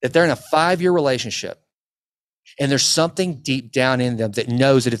 that they're in a 5-year relationship, and there's something deep down in them that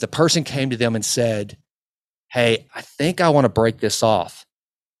knows that if the person came to them and said, "Hey, I think I want to break this off,"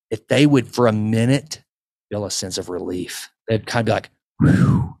 if they would, for a minute, feel a sense of relief. They'd kind of be like,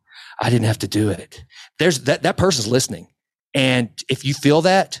 "Whew, I didn't have to do it." There's that person's listening. And if you feel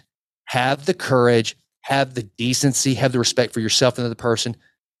that, have the courage, have the decency, have the respect for yourself and the other person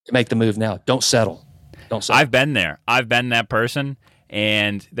to make the move now. Don't settle. Don't settle. I've been there. I've been that person.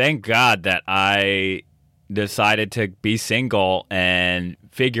 And thank God that I decided to be single and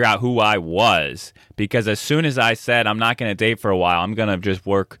figure out who I was. Because as soon as I said, I'm not going to date for a while, I'm going to just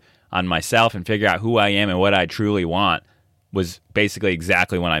work on myself and figure out who I am and what I truly want, was basically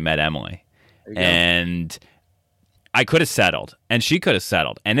exactly when I met Emily. And I could have settled, and she could have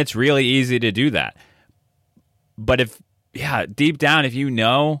settled. And it's really easy to do that. But deep down, if you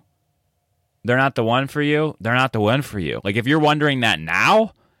know they're not the one for you, they're not the one for you. Like, if you're wondering that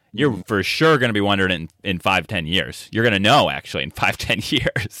now, you're for sure going to be wondering in 5-10 years. You're going to know, actually, in 5-10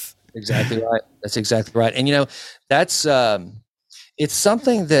 years. Exactly right. That's exactly right. And, that's it's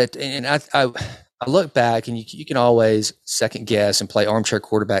something that, and I look back, and you can always second guess and play armchair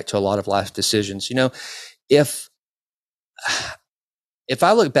quarterback to a lot of life decisions. If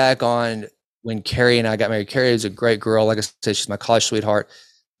I look back on when Carrie and I got married, Carrie was a great girl. Like I said, she's my college sweetheart.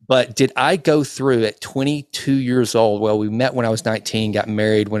 But did I go through at 22 years old? Well, we met when I was 19, got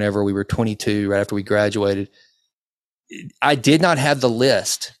married whenever we were 22, right after we graduated. I did not have the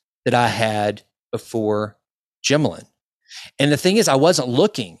list that I had before Jimlin. And the thing is, I wasn't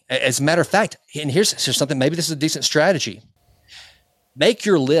looking. As a matter of fact, and here's something, maybe this is a decent strategy. Make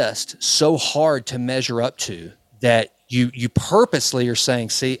your list so hard to measure up to that you purposely are saying,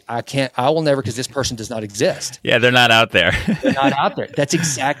 see, I will never, because this person does not exist. Yeah, they're not out there. They're not out there. That's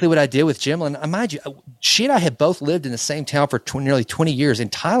exactly what I did with Jimlin. Mind you, she and I had both lived in the same town for nearly 20 years,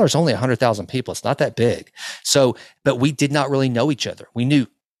 and Tyler's only 100,000 people. It's not that big. So, but we did not really know each other. We knew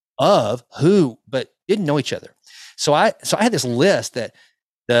of who, but didn't know each other. So I had this list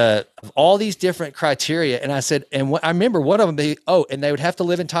of all these different criteria, and I said, and I remember one of them being, and they would have to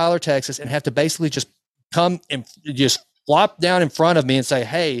live in Tyler, Texas, and have to basically just come and just flop down in front of me and say,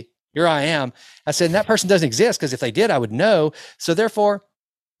 hey, here I am. I said, and that person doesn't exist, because if they did, I would know. So therefore,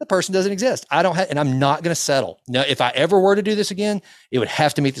 the person doesn't exist. I don't have, and I'm not going to settle. No, if I ever were to do this again, it would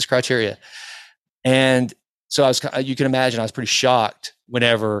have to meet this criteria. And so you can imagine, I was pretty shocked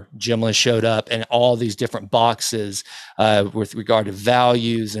whenever Jimlin showed up, and all these different boxes with regard to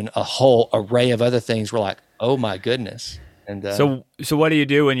values and a whole array of other things were like, oh my goodness. And so what do you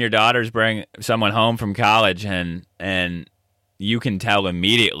do when your daughters bring someone home from college and you can tell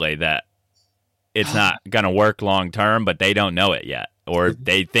immediately that it's not going to work long term, but they don't know it yet, or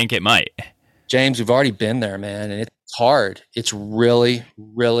they think it might? James, we've already been there, man, and it's hard. It's really,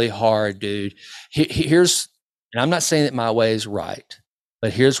 really hard, dude. Here's, and I'm not saying that my way is right,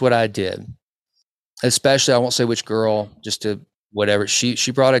 but here's what I did. Especially, I won't say which girl, just to whatever.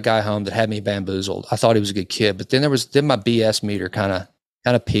 She brought a guy home that had me bamboozled. I thought he was a good kid, but then my BS meter kind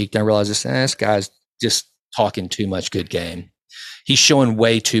of peaked, and I realized this guy's just talking too much good game. He's showing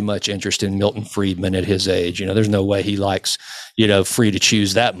way too much interest in Milton Friedman at his age. There's no way he likes, free to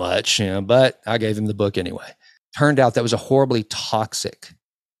choose that much, but I gave him the book anyway. Turned out that was a horribly toxic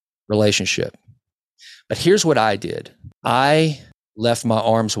relationship. But here's what I did. I left my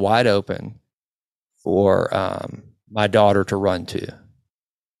arms wide open for my daughter to run to.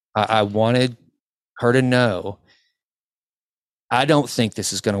 I wanted her to know, I don't think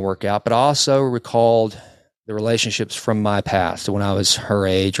this is going to work out, but I also recalled the relationships from my past when I was her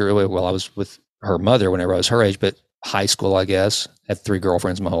age, I was with her mother whenever I was her age, but high school, I guess. Had 3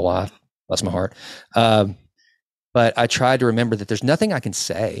 girlfriends my whole life. Bless my heart. But I tried to remember that there's nothing I can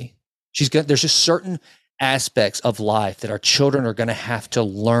say. There's just certain aspects of life that our children are going to have to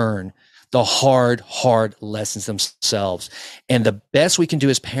learn the hard lessons themselves. And the best we can do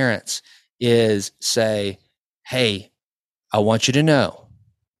as parents is say, hey, I want you to know,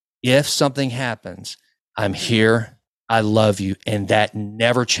 if something happens, I'm here. I love you. And that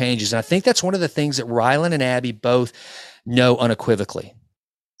never changes. And I think that's one of the things that Rylan and Abby both know unequivocally,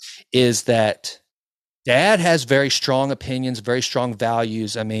 is that Dad has very strong opinions, very strong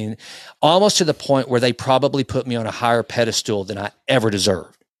values. I mean, almost to the point where they probably put me on a higher pedestal than I ever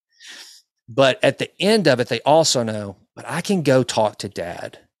deserved. But at the end of it, they also know, but I can go talk to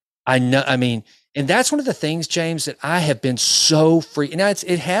Dad. I know, and that's one of the things, James, that I have been so free. Now it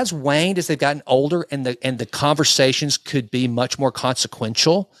has waned as they've gotten older, and the conversations could be much more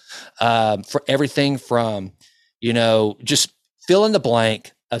consequential for everything from, just fill in the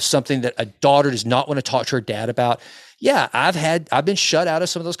blank of something that a daughter does not want to talk to her dad about. Yeah, I've been shut out of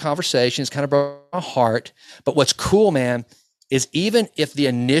some of those conversations, kind of broke my heart. But what's cool, man, is even if the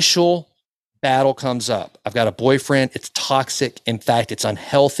initial battle comes up, I've got a boyfriend, it's toxic. In fact, it's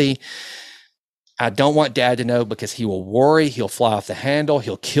unhealthy. I don't want Dad to know, because he will worry. He'll fly off the handle.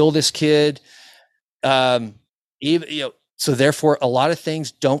 He'll kill this kid. So therefore, a lot of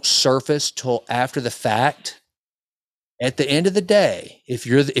things don't surface till after the fact. At the end of the day, if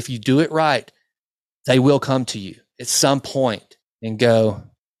you do it right, they will come to you at some point and go,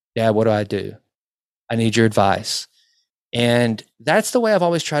 Dad, what do I do? I need your advice. And that's the way I've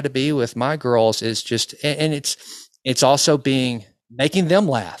always tried to be with my girls, is just, and it's also making them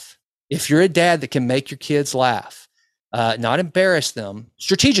laugh. If you're a dad that can make your kids laugh, not embarrass them,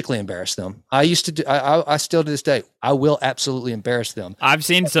 strategically embarrass them. I used to do, I still to this day, I will absolutely embarrass them. I've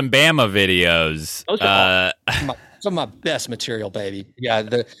seen some Bama videos. Those are some of my best material, baby. Yeah,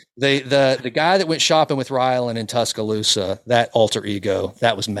 the guy that went shopping with Rylan in Tuscaloosa, that alter ego,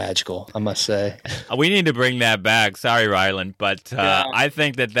 that was magical, I must say. We need to bring that back. Sorry, Rylan, but I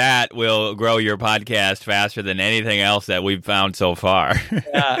think that will grow your podcast faster than anything else that we've found so far.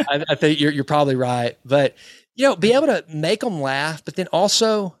 Yeah, I think you're probably right. But, be able to make them laugh, but then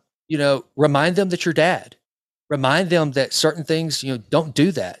also, remind them that you're dad. Remind them that certain things, don't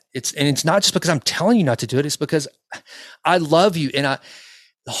do that. It's not just because I'm telling you not to do it. It's because I love you. And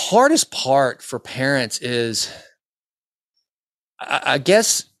the hardest part for parents is, I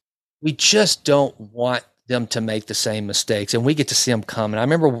guess we just don't want them to make the same mistakes, and we get to see them come. And I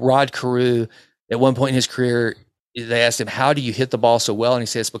remember Rod Carew at one point in his career, they asked him, how do you hit the ball so well? And he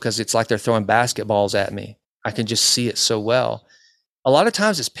says, because it's like they're throwing basketballs at me. I can just see it so well. A lot of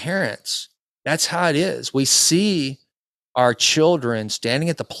times as parents, that's how it is. We see our children standing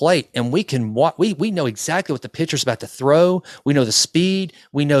at the plate, and we can we know exactly what the pitcher's about to throw. We know the speed.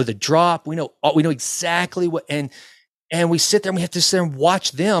 We know the drop. We know exactly what, and we sit there and we have to sit there and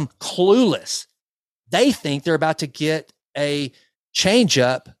watch them clueless. They think they're about to get a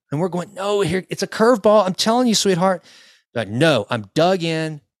changeup, and we're going, no, here it's a curveball. I'm telling you, sweetheart. But no, I'm dug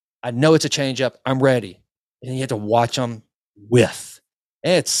in. I know it's a changeup. I'm ready. And you have to watch them with.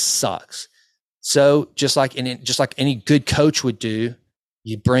 It sucks. So just like any good coach would do,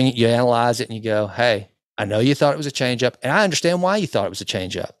 you analyze it and you go, hey, I know you thought it was a changeup, and I understand why you thought it was a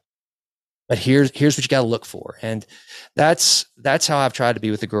changeup, but here's what you got to look for. And that's how I've tried to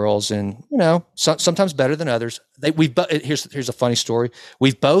be with the girls. And, sometimes better than others. Here's a funny story.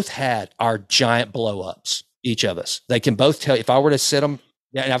 We've both had our giant blow ups, each of us. They can both tell, if I were to sit them,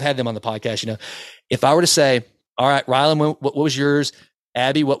 and I've had them on the podcast, if I were to say, all right, Rylan, what was yours?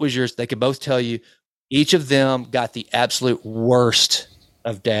 Abby, what was yours? They could both tell you each of them got the absolute worst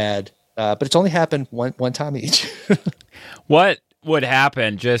of dad, but it's only happened one time each. What would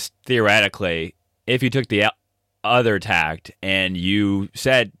happen, just theoretically, if you took the other tact and you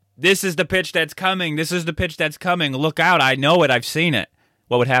said, this is the pitch that's coming, this is the pitch that's coming, look out, I know it, I've seen it?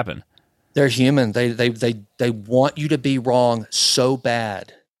 What would happen? They're human. They want you to be wrong so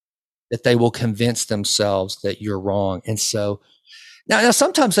bad that they will convince themselves that you're wrong. And so now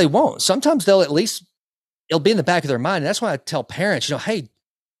sometimes they won't. Sometimes it'll be in the back of their mind. And that's why I tell parents, hey,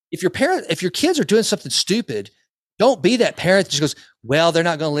 if your kids are doing something stupid, don't be that parent that just goes, well, they're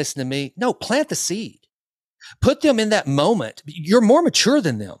not going to listen to me. No, plant the seed. Put them in that moment. You're more mature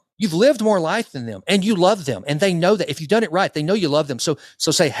than them. You've lived more life than them, and you love them. And they know that if you've done it right, they know you love them. So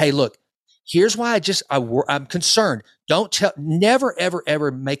say, hey, look, here's why I'm concerned. Never, ever,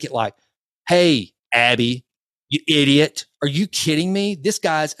 ever make it like, hey, Abby, you idiot. Are you kidding me? This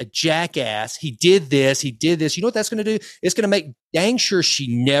guy's a jackass. He did this. You know what that's going to do? It's going to make dang sure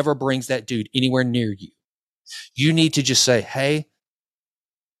she never brings that dude anywhere near you. You need to just say, hey,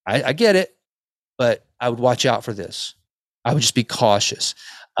 I get it, but I would watch out for this. I would just be cautious.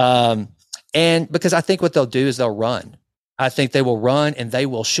 And because I think what they'll do is they'll run. I think they will run and they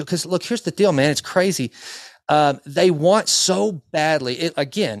will shoot. Because look, here's the deal, man. It's crazy. They want so badly.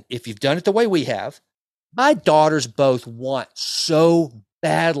 Again, if you've done it the way we have, my daughters both want so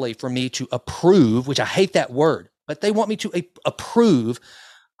badly for me to approve, which I hate that word, but they want me to approve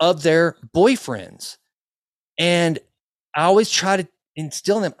of their boyfriends. And I always try to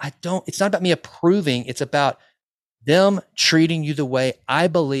instill in them, it's not about me approving. It's about them treating you the way I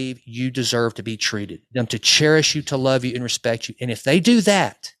believe you deserve to be treated, them to cherish you, to love you and respect you. And if they do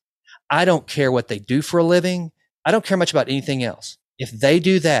that, I don't care what they do for a living. I don't care much about anything else. If they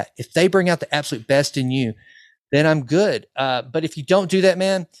do that, if they bring out the absolute best in you, then I'm good. But if you don't do that,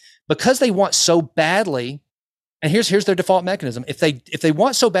 man, because they want so badly, and here's their default mechanism. If they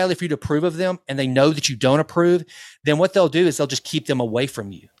want so badly for you to approve of them and they know that you don't approve, then what they'll do is they'll just keep them away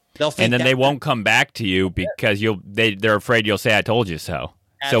from you. And then they won't come back to you because they're afraid you'll say, I told you so.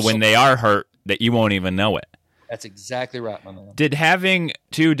 Absolutely. So when they are hurt, that you won't even know it. That's exactly right, my man. Did having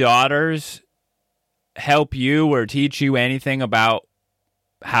two daughters help you or teach you anything about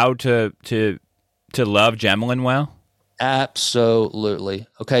how to love Gemmelin well? Absolutely.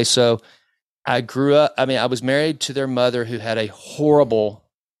 Okay, so I grew up, I was married to their mother, who had a horrible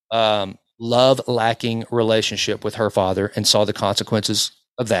love-lacking relationship with her father, and saw the consequences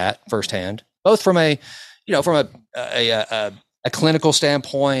of that firsthand, both from a clinical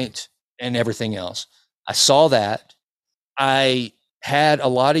standpoint and everything else. I saw that. I had a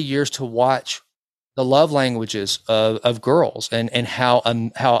lot of years to watch the love languages of girls and how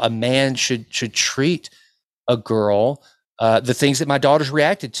a man should treat a girl, the things that my daughters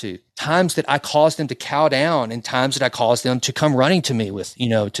reacted to, times that I caused them to cow down and times that I caused them to come running to me with,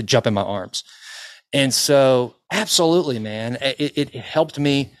 to jump in my arms. And so absolutely, man, it helped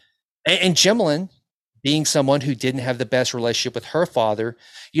me. And Jemlyn, being someone who didn't have the best relationship with her father,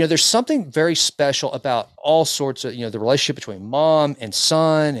 there's something very special about all sorts of, the relationship between mom and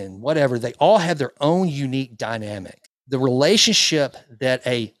son and whatever. They all have their own unique dynamic. The relationship that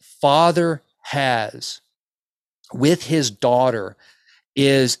a father has with his daughter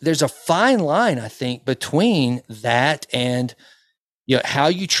there's a fine line, I think, between that and, how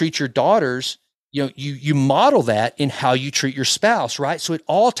you treat your daughters. You model that in how you treat your spouse, right? So it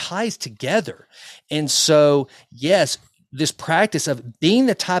all ties together. And so, yes, this practice of being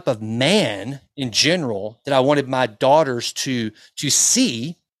the type of man in general that I wanted my daughters to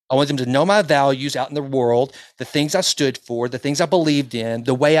see. I want them to know my values out in the world, the things I stood for, the things I believed in,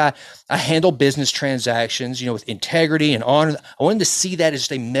 the way I handle business transactions, with integrity and honor. I want them to see that as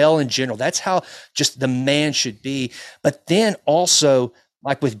just a male in general. That's how just the man should be. But then also,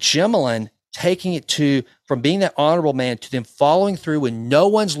 like with Jemlyn, taking it from being that honorable man to them following through when no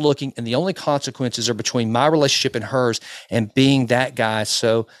one's looking and the only consequences are between my relationship and hers and being that guy.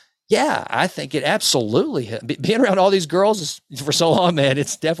 So yeah, I think it absolutely, being around all these girls for so long, man,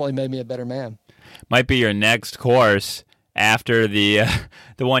 it's definitely made me a better man. Might be your next course after the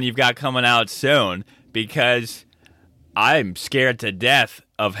one you've got coming out soon, because I'm scared to death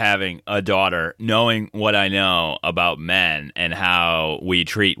of having a daughter, knowing what I know about men and how we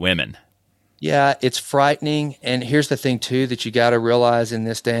treat women. Yeah, it's frightening. And here's the thing, too, that you got to realize in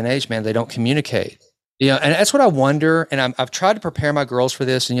this day and age, man, they don't communicate. And that's what I wonder. And I've tried to prepare my girls for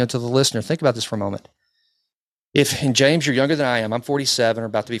this. And, to the listener, think about this for a moment. And James, you're younger than I am. I'm 47 or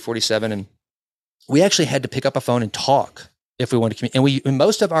about to be 47. And we actually had to pick up a phone and talk if we wanted to communicate. And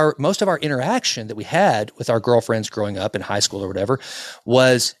most of our interaction that we had with our girlfriends growing up in high school or whatever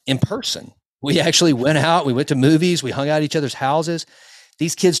was in person. We actually went out, we went to movies, we hung out at each other's houses.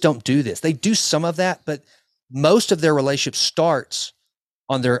 These kids don't do this. They do some of that, but most of their relationship starts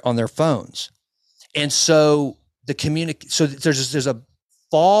on their phones. And so so there's a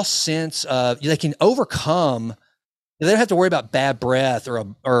false sense of they can overcome. They don't have to worry about bad breath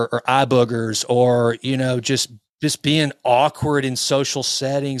or eye boogers or just being awkward in social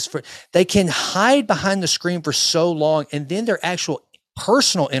settings. They can hide behind the screen for so long, and then their actual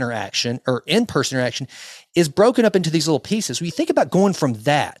personal interaction or in-person interaction is broken up into these little pieces. When you think about going from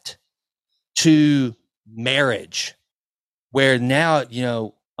that to marriage, where now,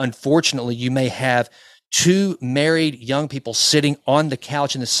 unfortunately, you may have two married young people sitting on the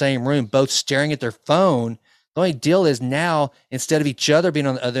couch in the same room, both staring at their phone. The only deal is now, instead of each other being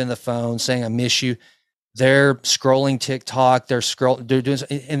on the other end of the phone saying, I miss you, they're scrolling TikTok, they're doing,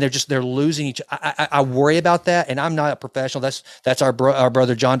 and they're losing each. I worry about that, and I'm not a professional. That's our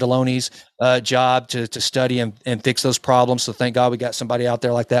brother John Deloney's job to study and fix those problems. So thank God we got somebody out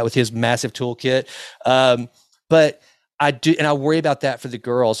there like that with his massive toolkit. But I do, and I worry about that for the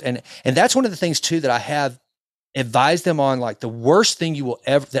girls, and that's one of the things too that I have advised them on. Like the worst thing you will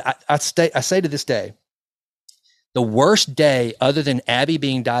ever, that I say to this day, the worst day, other than Abby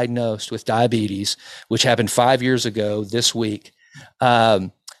being diagnosed with diabetes, which happened 5 years ago this week,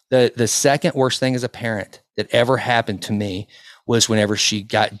 the second worst thing as a parent that ever happened to me was whenever she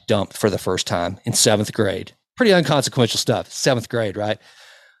got dumped for the first time in 7th grade. Pretty inconsequential stuff, 7th grade, right?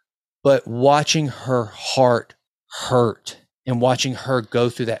 But watching her heart hurt and watching her go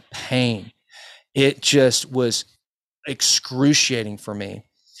through that pain, it just was excruciating for me.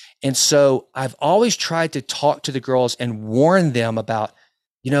 And so I've always tried to talk to the girls and warn them about,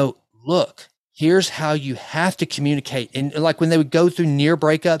 look, here's how you have to communicate. And like when they would go through near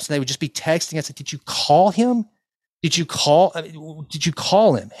breakups and they would just be texting, I said, did you call him? Did you call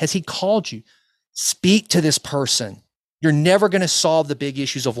him? Has he called you? Speak to this person. You're never going to solve the big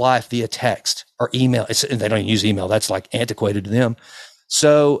issues of life via text or email. They don't use email. That's like antiquated to them.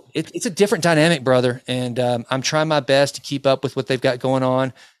 So it's a different dynamic, brother. And I'm trying my best to keep up with what they've got going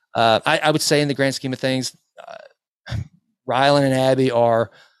on. I would say in the grand scheme of things, Rylan and Abby are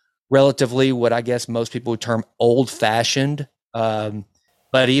relatively what I guess most people would term old-fashioned. But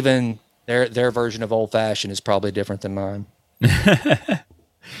even their version of old-fashioned is probably different than mine.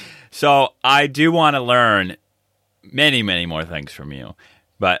 So I do want to learn many, many more things from you.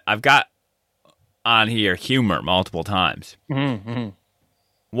 But I've got on here humor multiple times. Mm-hmm.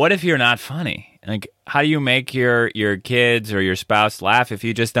 What if you're not funny? Like, how do you make your kids or your spouse laugh if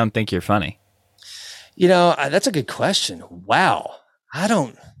you just don't think you're funny? That's a good question. Wow. I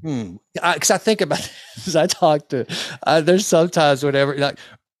don't, because I think about this. I talk to, there's sometimes whenever, like,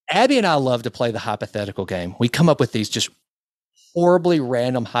 Abby and I love to play the hypothetical game. We come up with these just horribly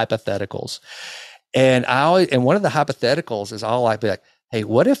random hypotheticals. And one of the hypotheticals is I'll be like, hey,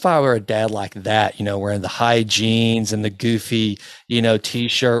 what if I were a dad like that, wearing the high jeans and the goofy,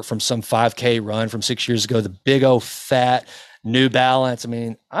 t-shirt from some 5K run from 6 years ago, the big old fat New Balance. I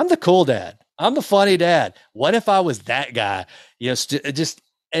mean, I'm the cool dad. I'm the funny dad. What if I was that guy?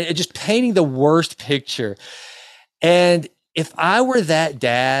 Just painting the worst picture. And if I were that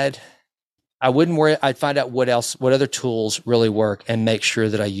dad, I wouldn't worry. I'd find out what other tools really work and make sure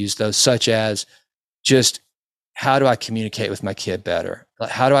that I use those, such as just how do I communicate with my kid better?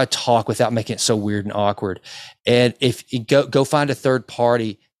 Like, how do I talk without making it so weird and awkward? And if you go find a third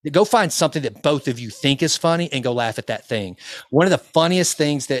party, go find something that both of you think is funny and go laugh at that thing. One of the funniest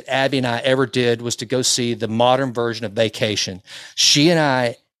things that Abby and I ever did was to go see the modern version of Vacation. She and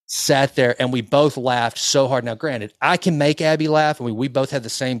I sat there and we both laughed so hard. Now, granted, I can make Abby laugh, and we both have the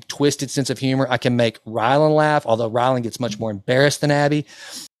same twisted sense of humor. I can make Rylan laugh, although Rylan gets much more embarrassed than Abby.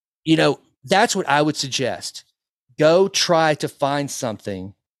 That's what I would suggest. Go try to find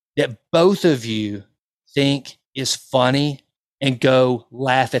something that both of you think is funny and go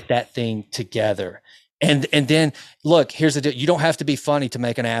laugh at that thing together. And then look, here's the deal. You don't have to be funny to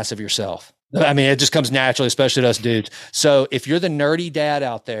make an ass of yourself. I mean, it just comes naturally, especially to us dudes. So if you're the nerdy dad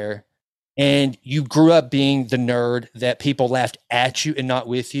out there and you grew up being the nerd that people laughed at you and not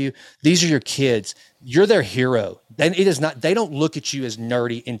with you, these are your kids. You're their hero. Then they don't look at you as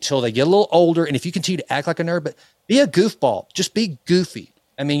nerdy until they get a little older. And if you continue to act like a nerd, but be a goofball, just be goofy.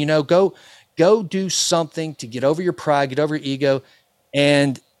 I mean, go do something to get over your pride, get over your ego,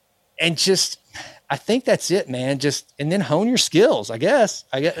 and just, I think that's it, man. And then hone your skills, I guess.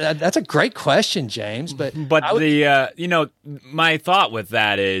 That's a great question, James. But my thought with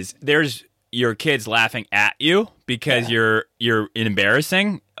that is there's your kids laughing at you because you're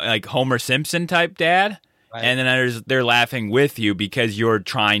embarrassing, like Homer Simpson type dad. Right. And then they're laughing with you because you're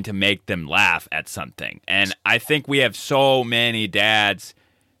trying to make them laugh at something. And I think we have so many dads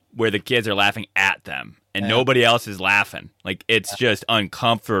where the kids are laughing at them and nobody else is laughing. Like, it's just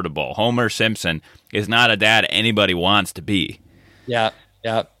uncomfortable. Homer Simpson is not a dad anybody wants to be. Yeah.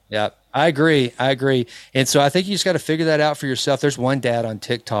 I agree. And so I think you just got to figure that out for yourself. There's one dad on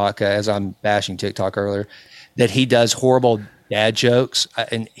TikTok, as I'm bashing TikTok earlier, that he does horrible dad jokes.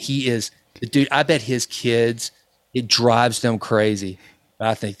 And he is the dude. I bet his kids, it drives them crazy.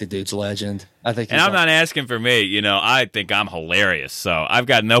 I think the dude's a legend. I'm not asking for me. I think I'm hilarious, so I've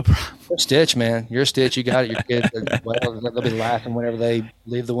got no problem. You're Stitch, man. You're Stitch. You got it. Your kids, they'll be laughing whenever they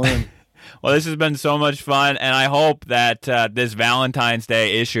leave the womb. Well, this has been so much fun, and I hope that this Valentine's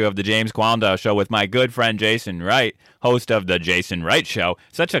Day issue of the James Qualendale Show with my good friend Jason Wright, host of the Jason Wright Show,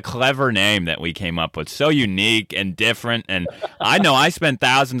 such a clever name that we came up with, so unique and different, and I know I spent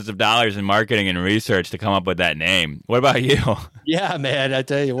thousands of dollars in marketing and research to come up with that name. What about you? Yeah, man, I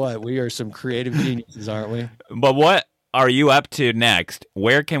tell you what, we are some creative geniuses, aren't we? But what are you up to next?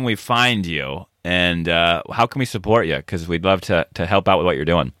 Where can we find you, and how can we support you? Because we'd love to help out with what you're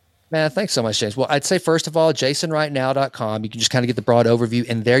doing. Man, thanks so much, James. Well, I'd say, first of all, jasonwrightnow.com. You can just kind of get the broad overview,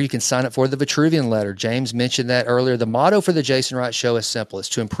 and there you can sign up for the Vitruvian letter. James mentioned that earlier. The motto for the Jason Wright Show is simple. It's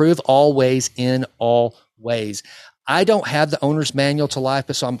to improve always in all ways. I don't have the owner's manual to life,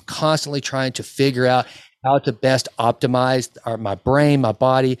 but so I'm constantly trying to figure out how to best optimize my brain, my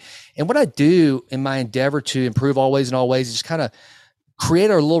body. And what I do in my endeavor to improve always in all ways is just kind of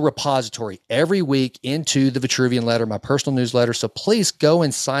create our little repository every week into the Vitruvian letter, my personal newsletter. So please go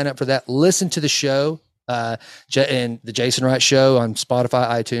and sign up for that. Listen to the show, and the Jason Wright Show on Spotify,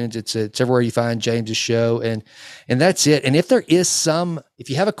 iTunes. It's everywhere you find James's show, and that's it. And if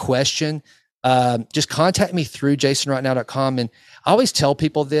you have a question, just contact me through jasonwrightnow.com. And I always tell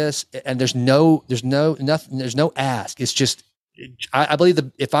people this, and there's no ask. It's just, I believe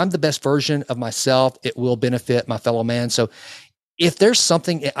that if I'm the best version of myself, it will benefit my fellow man. So if there's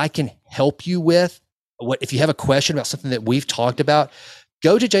something I can help you with, if you have a question about something that we've talked about,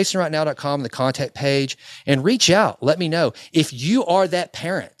 go to jasonwrightnow.com, the contact page, and reach out. Let me know. If you are that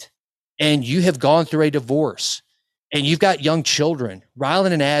parent and you have gone through a divorce and you've got young children,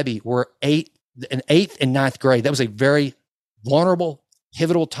 Rylan and Abby were in 8th and 9th grade. That was a very vulnerable,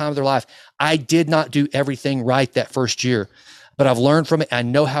 pivotal time of their life. I did not do everything right that first year, but I've learned from it. I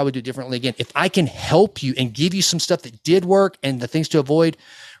know how we do differently. Again, if I can help you and give you some stuff that did work and the things to avoid,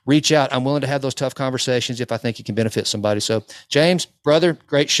 reach out. I'm willing to have those tough conversations if I think it can benefit somebody. So, James, brother,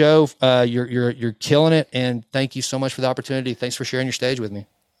 great show. You're killing it, and thank you so much for the opportunity. Thanks for sharing your stage with me.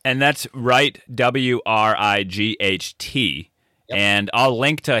 And that's Wright, Wright. Yep. And I'll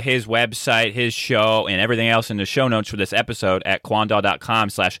link to his website, his show, and everything else in the show notes for this episode at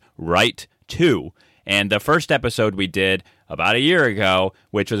quandale.com/Wright2. And the first episode we did about a year ago,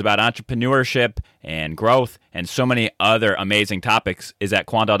 which was about entrepreneurship and growth and so many other amazing topics, is at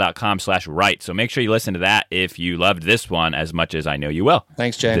quandale.com/Wright. So make sure you listen to that if you loved this one as much as I know you will.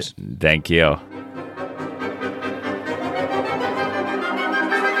 Thanks, James. Thank you.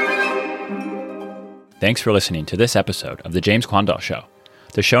 Thanks for listening to this episode of The James Quandale Show.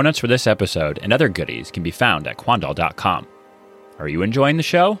 The show notes for this episode and other goodies can be found at quandale.com. Are you enjoying the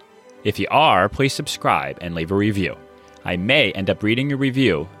show? If you are, please subscribe and leave a review. I may end up reading your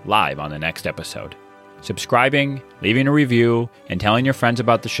review live on the next episode. Subscribing, leaving a review, and telling your friends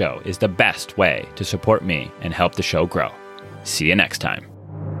about the show is the best way to support me and help the show grow. See you next time.